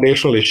the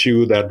foundational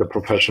issue that the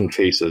profession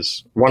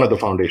faces, one of the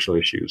foundational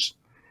issues.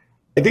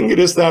 I think it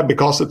is that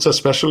because it's a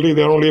specialty,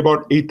 there are only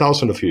about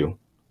 8,000 of you.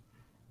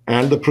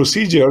 And the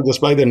procedure, just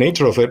by the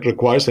nature of it,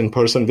 requires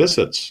in-person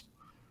visits.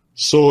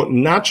 So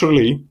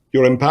naturally,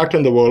 your impact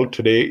in the world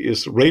today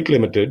is rate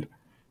limited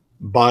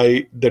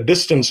by the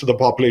distance to the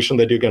population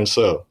that you can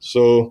serve.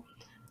 So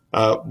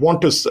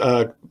want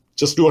to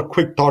just do a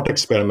quick thought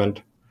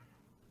experiment.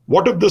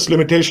 What if this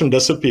limitation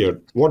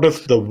disappeared? What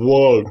if the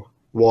world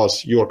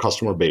was your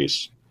customer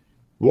base?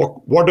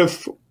 What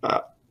if,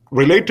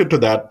 related to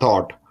that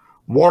thought,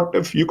 what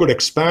if you could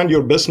expand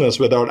your business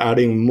without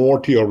adding more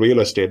to your real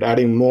estate,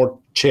 adding more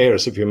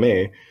chairs, if you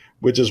may,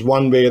 which is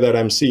one way that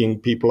I'm seeing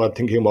people are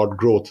thinking about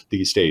growth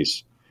these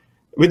days.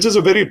 which is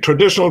a very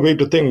traditional way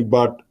to think,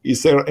 but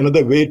is there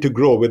another way to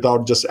grow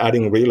without just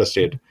adding real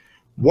estate?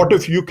 What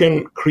if you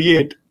can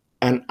create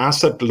an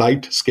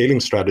asset-light scaling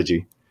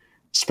strategy,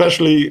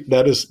 especially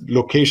that is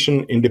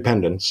location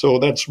independent? So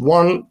that's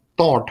one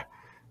thought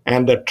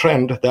and a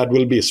trend that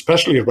will be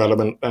especially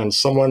relevant, and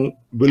someone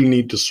will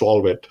need to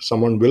solve it.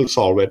 Someone will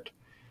solve it.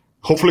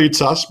 Hopefully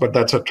it's us, but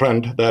that's a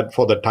trend that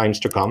for the times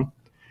to come.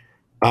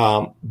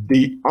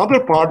 The other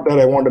part that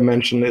I want to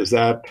mention is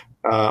that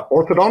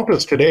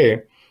orthodontists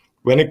today,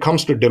 when it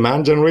comes to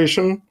demand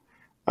generation,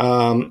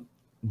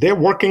 they're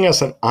working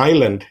as an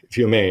island, if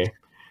you may,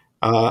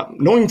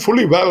 knowing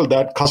fully well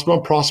that customer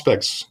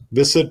prospects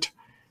visit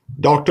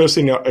doctors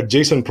in your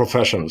adjacent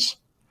professions.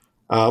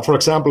 For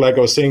example, like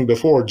I was saying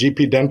before,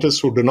 GP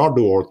dentists who do not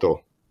do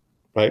ortho,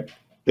 right?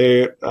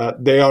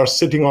 They are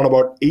sitting on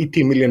about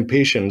 80 million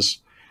patients.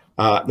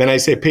 When I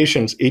say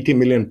patients, 80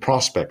 million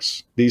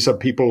prospects. These are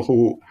people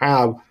who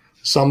have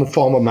some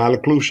form of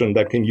malocclusion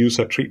that can use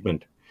a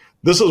treatment.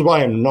 This is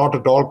why I'm not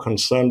at all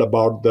concerned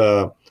about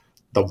the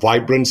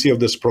vibrancy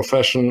of this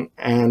profession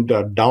and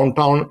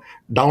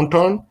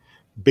downturn,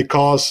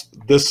 because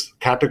this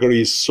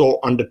category is so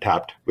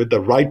undertapped. With the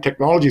right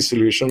technology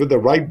solution, with the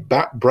right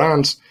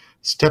brands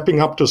stepping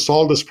up to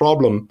solve this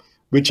problem,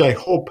 which I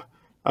hope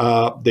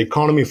the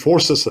economy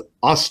forces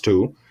us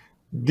to,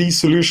 these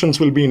solutions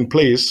will be in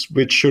place,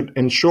 which should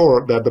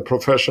ensure that the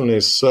profession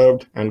is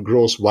served and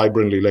grows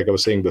vibrantly, like I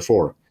was saying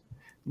before.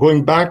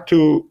 Going back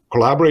to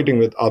collaborating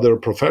with other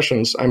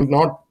professions, I'm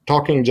not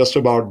talking just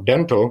about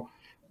dental,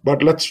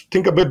 but let's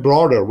think a bit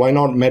broader. Why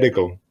not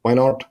medical? Why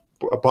not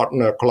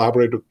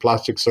collaborate with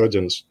plastic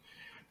surgeons?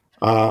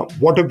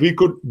 What if we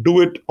could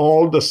do it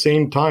all the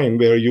same time,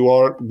 where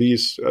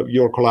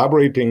you're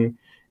collaborating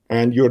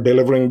and you're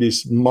delivering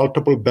these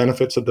multiple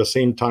benefits at the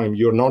same time?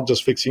 You're not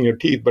just fixing your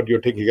teeth, but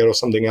you're taking care of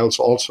something else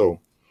also.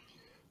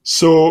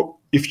 So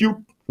if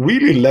you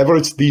really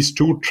leverage these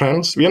two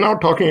trends, we are now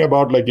talking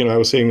about, like I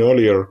was saying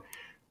earlier,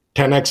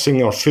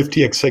 10xing or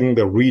 50xing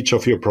the reach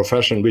of your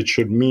profession, which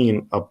should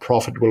mean a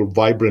profitable,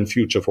 vibrant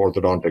future for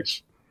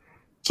orthodontics.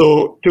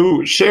 So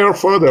to share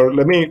further,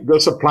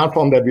 there's a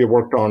platform that we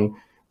worked on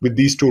with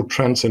these two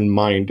trends in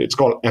mind. It's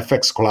called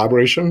FX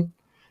Collaboration.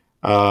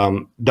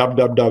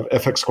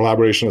 www.FX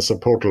Collaboration is a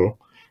portal.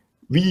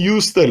 We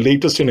use the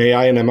latest in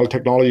AI and ML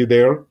technology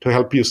there to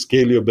help you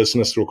scale your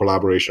business through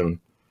collaboration.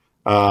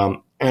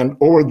 And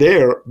over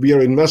there, we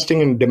are investing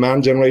in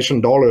demand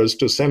generation dollars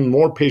to send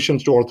more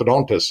patients to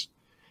orthodontists.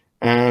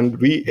 And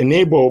we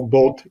enable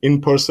both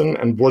in-person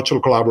and virtual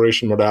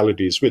collaboration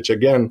modalities, which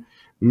again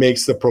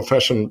makes the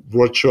profession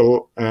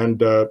virtual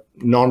and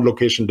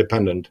non-location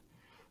dependent.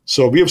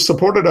 So we've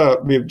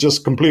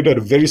just completed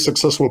a very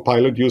successful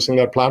pilot using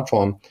that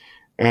platform.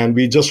 And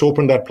we just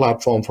opened that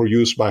platform for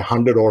use by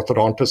 100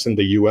 orthodontists in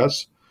the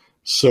US.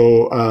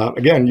 So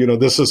again,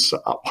 this is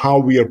how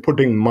we are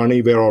putting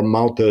money where our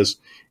mouth is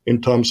in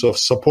terms of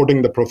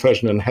supporting the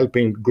profession and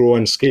helping grow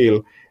and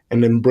scale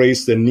and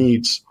embrace the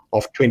needs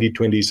of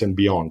 2020s and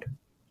beyond.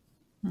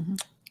 Mm-hmm.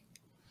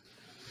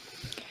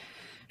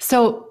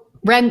 So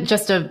Ren,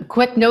 just a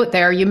quick note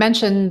there. You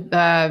mentioned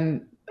a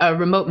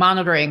remote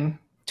monitoring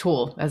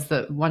tool as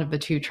one of the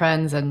two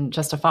trends, and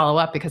just to follow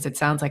up, because it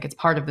sounds like it's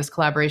part of this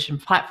collaboration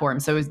platform.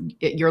 So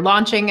you're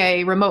launching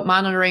a remote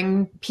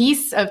monitoring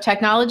piece of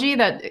technology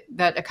that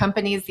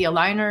accompanies the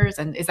aligners,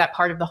 and is that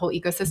part of the whole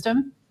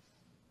ecosystem?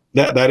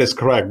 That is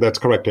correct. That's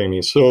correct,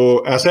 Amy. So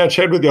as I had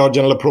shared with you, our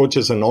general approach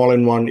is an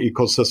all-in-one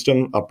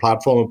ecosystem, a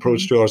platform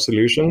approach to our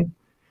solution.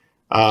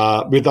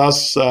 With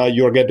us,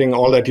 you're getting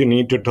all that you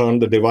need to turn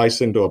the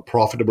device into a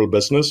profitable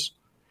business.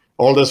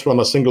 All this from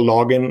a single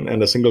login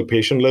and a single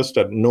patient list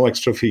at no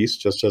extra fees,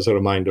 just as a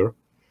reminder.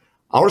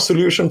 Our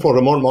solution for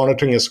remote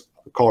monitoring is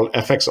called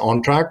FX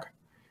OnTrack.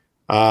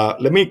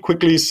 Let me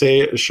quickly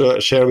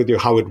share with you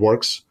how it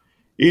works.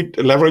 It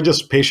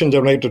leverages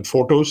patient-generated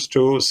photos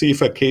to see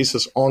if a case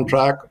is on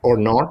track or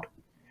not,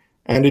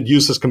 and it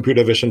uses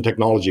computer vision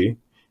technology.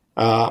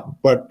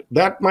 But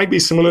that might be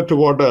similar to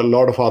what a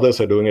lot of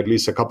others are doing, at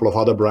least a couple of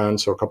other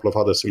brands or a couple of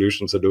other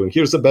solutions are doing.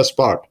 Here's the best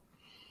part.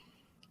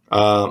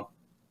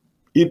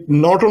 It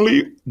not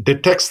only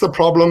detects the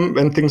problem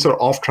when things are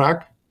off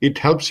track, it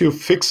helps you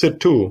fix it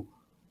too,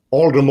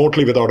 all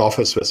remotely without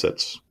office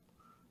visits.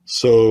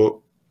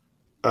 So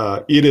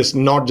it is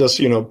not just,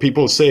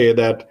 people say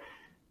that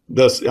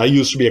I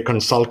used to be a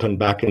consultant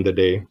back in the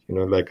day,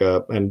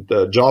 and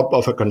the job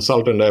of a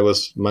consultant,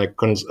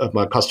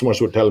 my customers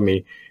would tell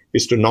me,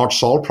 is to not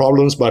solve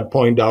problems, but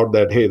point out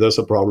that, hey, there's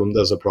a problem,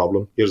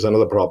 here's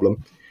another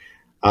problem.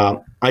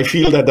 I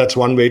feel that that's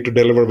one way to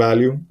deliver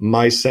value.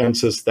 My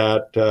sense is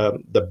that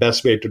the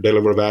best way to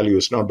deliver value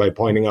is not by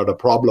pointing out a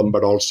problem,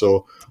 but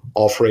also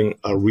offering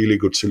a really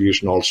good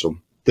solution also.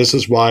 This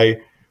is why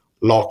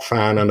Lock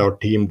Fan and our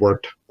team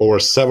worked over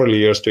several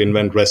years to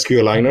invent Rescue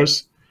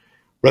Aligners.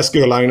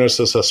 Rescue Aligners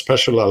is a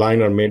special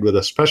aligner made with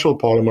a special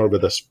polymer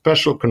with a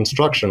special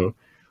construction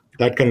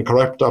that can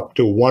correct up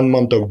to 1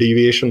 month of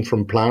deviation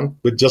from plan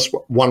with just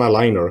one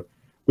aligner,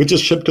 which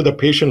is shipped to the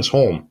patient's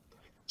home.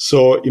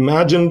 So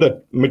imagine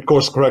that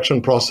mid-course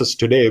correction process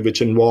today,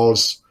 which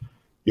involves,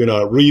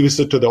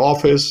 revisit to the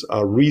office,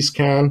 a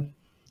rescan,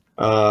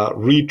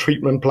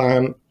 retreatment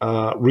plan,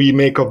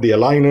 remake of the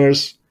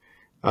aligners,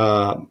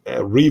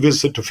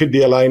 revisit to fit the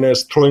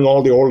aligners, throwing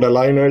all the old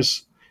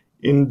aligners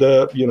in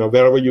the,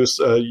 wherever you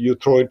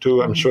throw it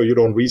to. I'm sure you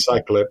don't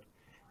recycle it.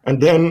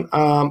 And then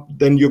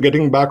you're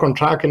getting back on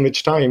track, in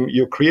which time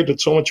you created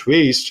so much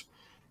waste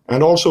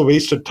and also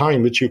wasted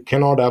time, which you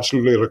cannot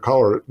absolutely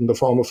recover in the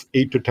form of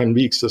 8 to 10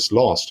 weeks is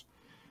lost.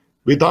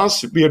 With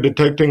us, we are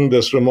detecting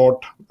this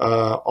remote,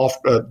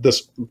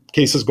 this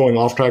cases going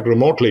off track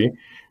remotely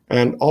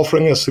and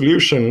offering a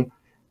solution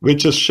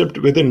which is shipped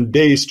within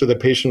days to the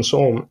patient's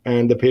home,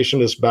 and the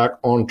patient is back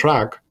on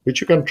track, which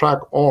you can track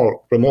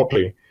all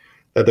remotely,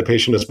 that the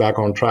patient is back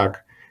on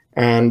track.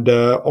 And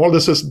all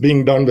this is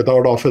being done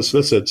without office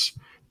visits.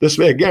 This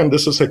way, again,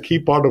 this is a key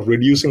part of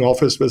reducing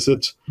office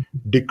visits,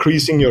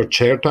 decreasing your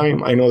chair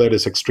time. I know that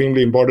is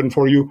extremely important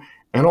for you.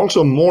 And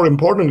also, more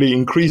importantly,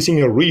 increasing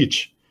your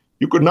reach.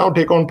 You could now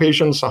take on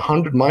patients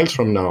 100 miles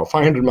from now,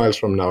 500 miles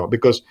from now,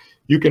 because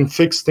you can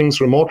fix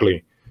things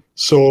remotely.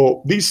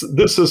 So this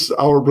is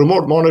our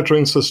remote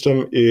monitoring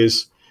system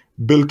is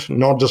built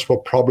not just for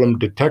problem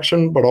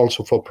detection, but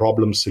also for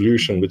problem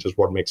solution, which is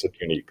what makes it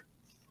unique.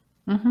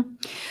 Mm-hmm.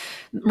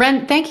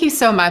 Ren, thank you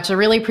so much. I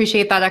really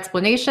appreciate that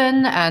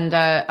explanation and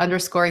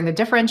underscoring the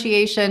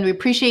differentiation. We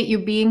appreciate you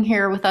being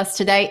here with us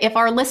today. If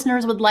our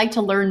listeners would like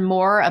to learn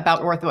more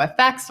about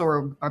OrthoFX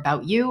or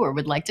about you, or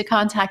would like to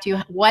contact you,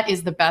 what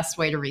is the best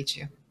way to reach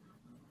you?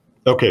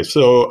 Okay,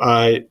 so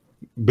I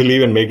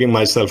believe in making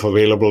myself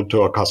available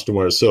to our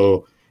customers.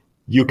 So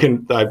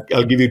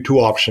I'll give you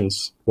two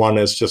options. One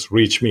is just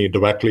reach me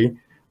directly.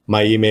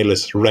 My email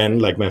is Ren,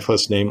 like my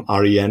first name,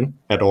 REN,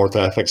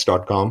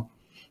 @orthofx.com.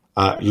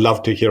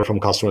 Love to hear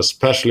from customers,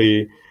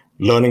 especially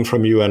learning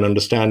from you and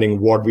understanding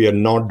what we are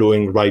not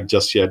doing right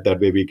just yet. That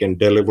way we can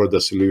deliver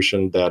the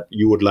solution that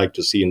you would like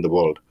to see in the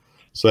world.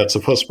 So that's the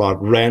first part.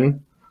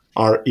 Ren,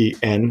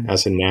 REN,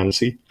 as in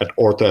Nancy,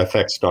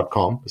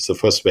 @orthofx.com is the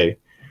first way.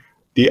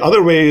 The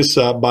other way is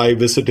by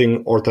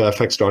visiting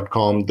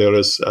orthofx.com. There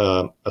is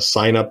a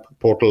sign-up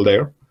portal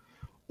there.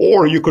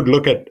 Or you could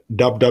look at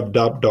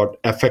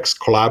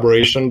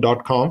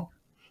www.fxcollaboration.com.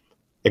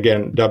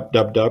 Again,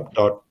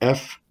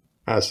 www.f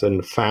as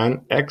in fan,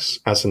 X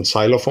as in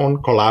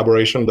xylophone,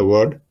 collaboration, the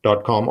word,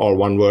 .com, or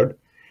one word.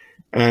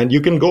 And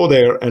you can go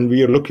there, and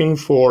we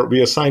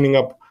are signing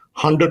up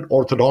 100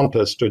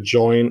 orthodontists to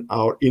join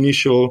our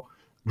initial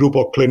group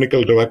of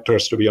clinical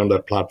directors to be on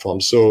that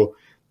platform. So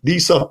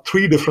these are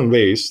three different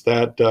ways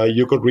that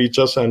you could reach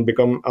us and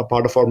become a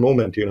part of our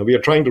movement. We are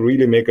trying to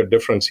really make a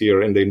difference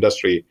here in the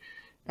industry,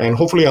 and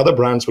hopefully other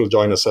brands will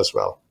join us as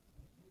well.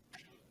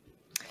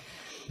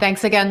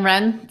 Thanks again,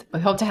 Ren. We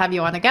hope to have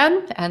you on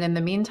again. And in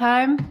the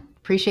meantime,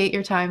 appreciate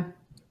your time.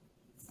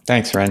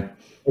 Thanks, Ren.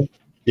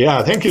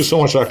 Yeah, thank you so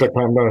much, Dr.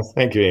 Kramer.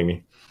 Thank you,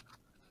 Amy.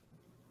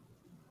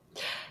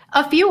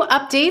 A few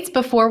updates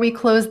before we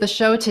close the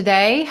show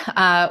today.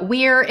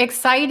 We're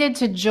excited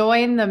to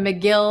join the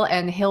McGill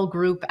and Hill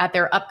Group at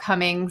their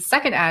upcoming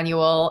second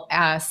annual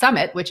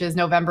summit, which is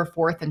November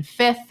 4th and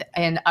 5th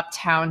in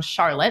Uptown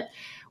Charlotte.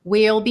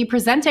 We'll be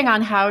presenting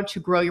on how to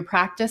grow your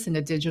practice in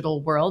a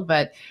digital world,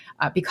 but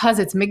because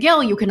it's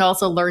McGill, you can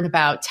also learn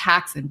about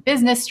tax and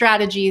business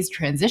strategies,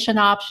 transition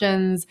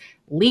options,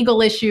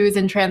 legal issues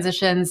and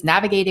transitions,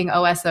 navigating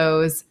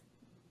OSOs.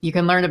 You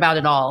can learn about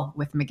it all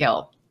with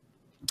McGill.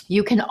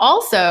 You can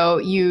also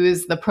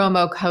use the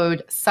promo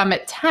code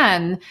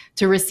SUMMIT10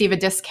 to receive a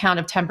discount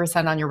of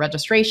 10% on your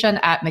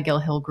registration at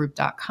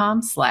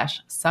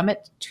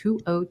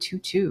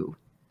mcgillhillgroup.com/summit2022.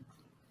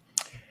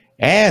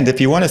 And if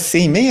you want to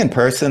see me in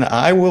person,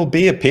 I will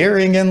be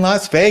appearing in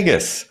Las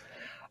Vegas.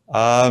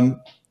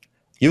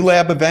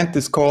 ULab event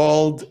is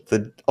called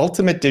the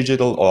Ultimate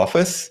Digital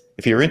Office.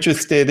 If you're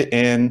interested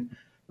in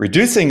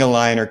reducing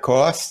aligner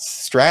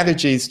costs,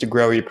 strategies to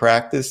grow your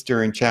practice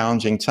during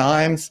challenging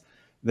times,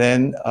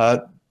 then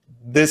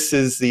this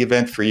is the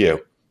event for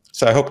you.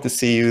 So I hope to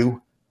see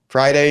you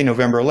Friday,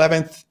 November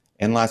 11th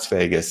in Las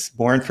Vegas.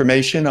 More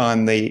information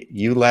on the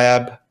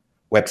ULab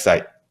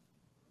website.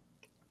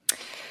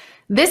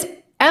 This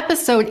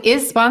episode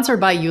is sponsored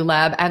by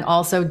ULab and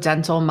also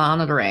Dental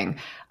Monitoring.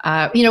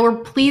 We're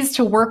pleased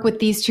to work with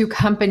these two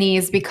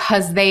companies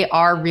because they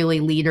are really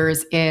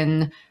leaders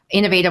in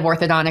innovative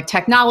orthodontic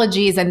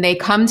technologies, and they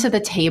come to the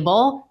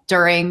table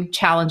during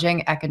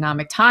challenging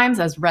economic times.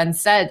 As Ren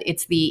said,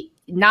 it's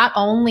not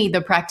only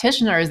the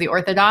practitioners, the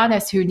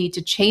orthodontists who need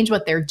to change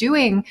what they're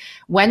doing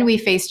when we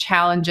face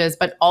challenges,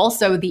 but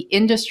also the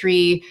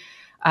industry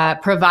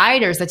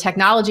providers, the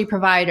technology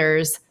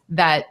providers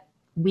that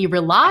we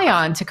rely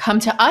on to come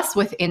to us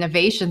with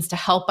innovations to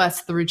help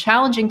us through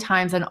challenging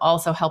times and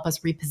also help us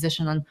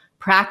reposition on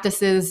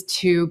practices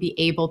to be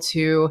able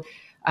to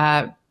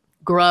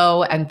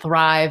grow and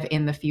thrive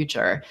in the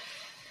future.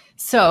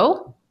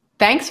 So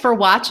thanks for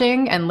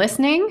watching and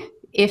listening.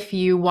 If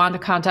you want to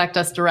contact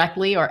us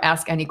directly or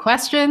ask any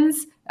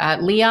questions,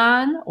 at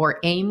Leon or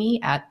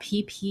Amy at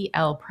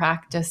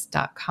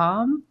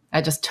pplpractice.com.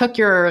 I just took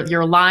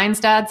your lines,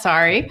 Dad.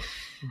 Sorry.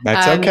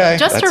 That's okay.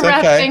 Just That's to wrap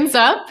okay. things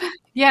up.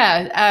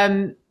 Yeah.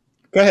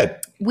 Go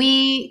ahead.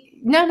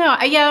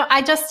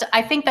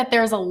 I think that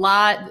there's a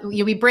lot.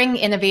 We bring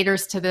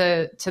innovators to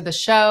the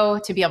show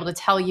to be able to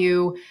tell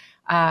you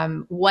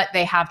what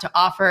they have to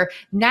offer.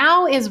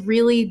 Now is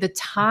really the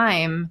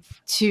time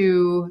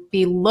to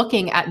be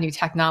looking at new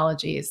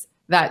technologies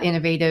that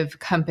innovative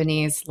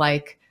companies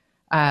like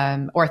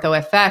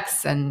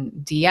OrthoFX and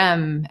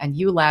DM and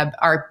ULab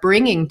are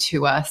bringing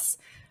to us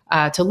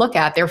to look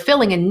at. They're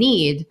filling a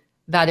need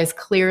that is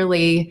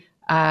clearly,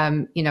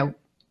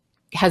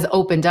 has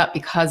opened up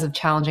because of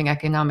challenging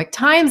economic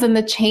times and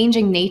the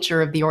changing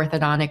nature of the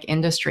orthodontic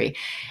industry.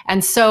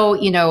 And so,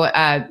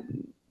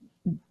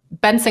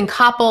 Benson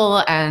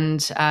Koppel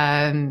and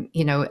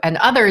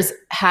others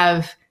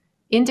have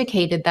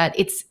indicated that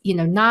it's,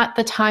 not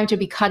the time to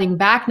be cutting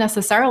back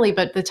necessarily,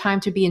 but the time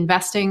to be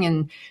investing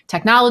in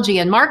technology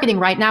and marketing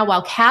right now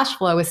while cash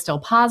flow is still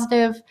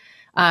positive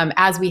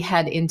as we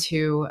head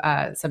into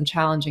some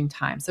challenging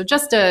times. So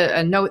just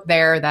a note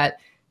there that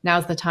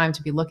now's the time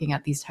to be looking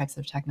at these types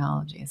of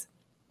technologies.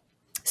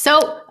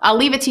 So I'll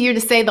leave it to you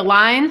to say the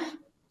line,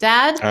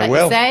 Dad, that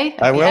you say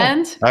at the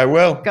end. I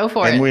will. Go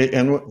for it.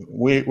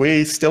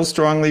 We still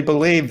strongly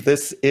believe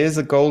this is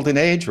a golden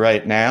age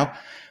right now.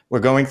 We're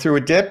going through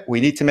a dip.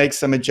 We need to make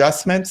some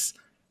adjustments,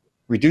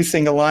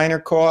 reducing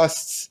aligner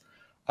costs,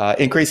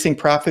 increasing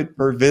profit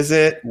per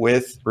visit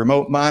with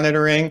remote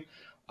monitoring.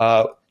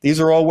 These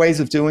are all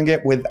ways of doing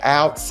it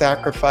without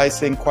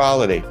sacrificing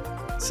quality.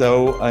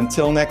 So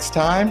until next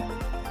time,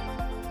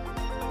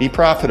 be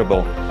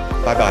profitable.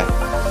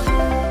 Bye-bye.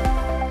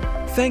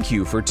 Thank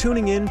you for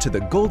tuning in to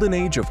the Golden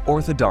Age of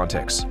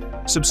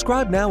Orthodontics.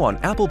 Subscribe now on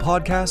Apple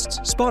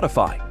Podcasts,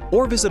 Spotify,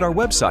 or visit our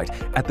website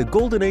at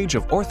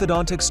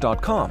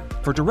thegoldenageoforthodontics.com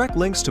for direct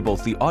links to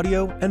both the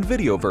audio and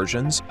video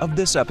versions of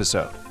this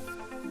episode.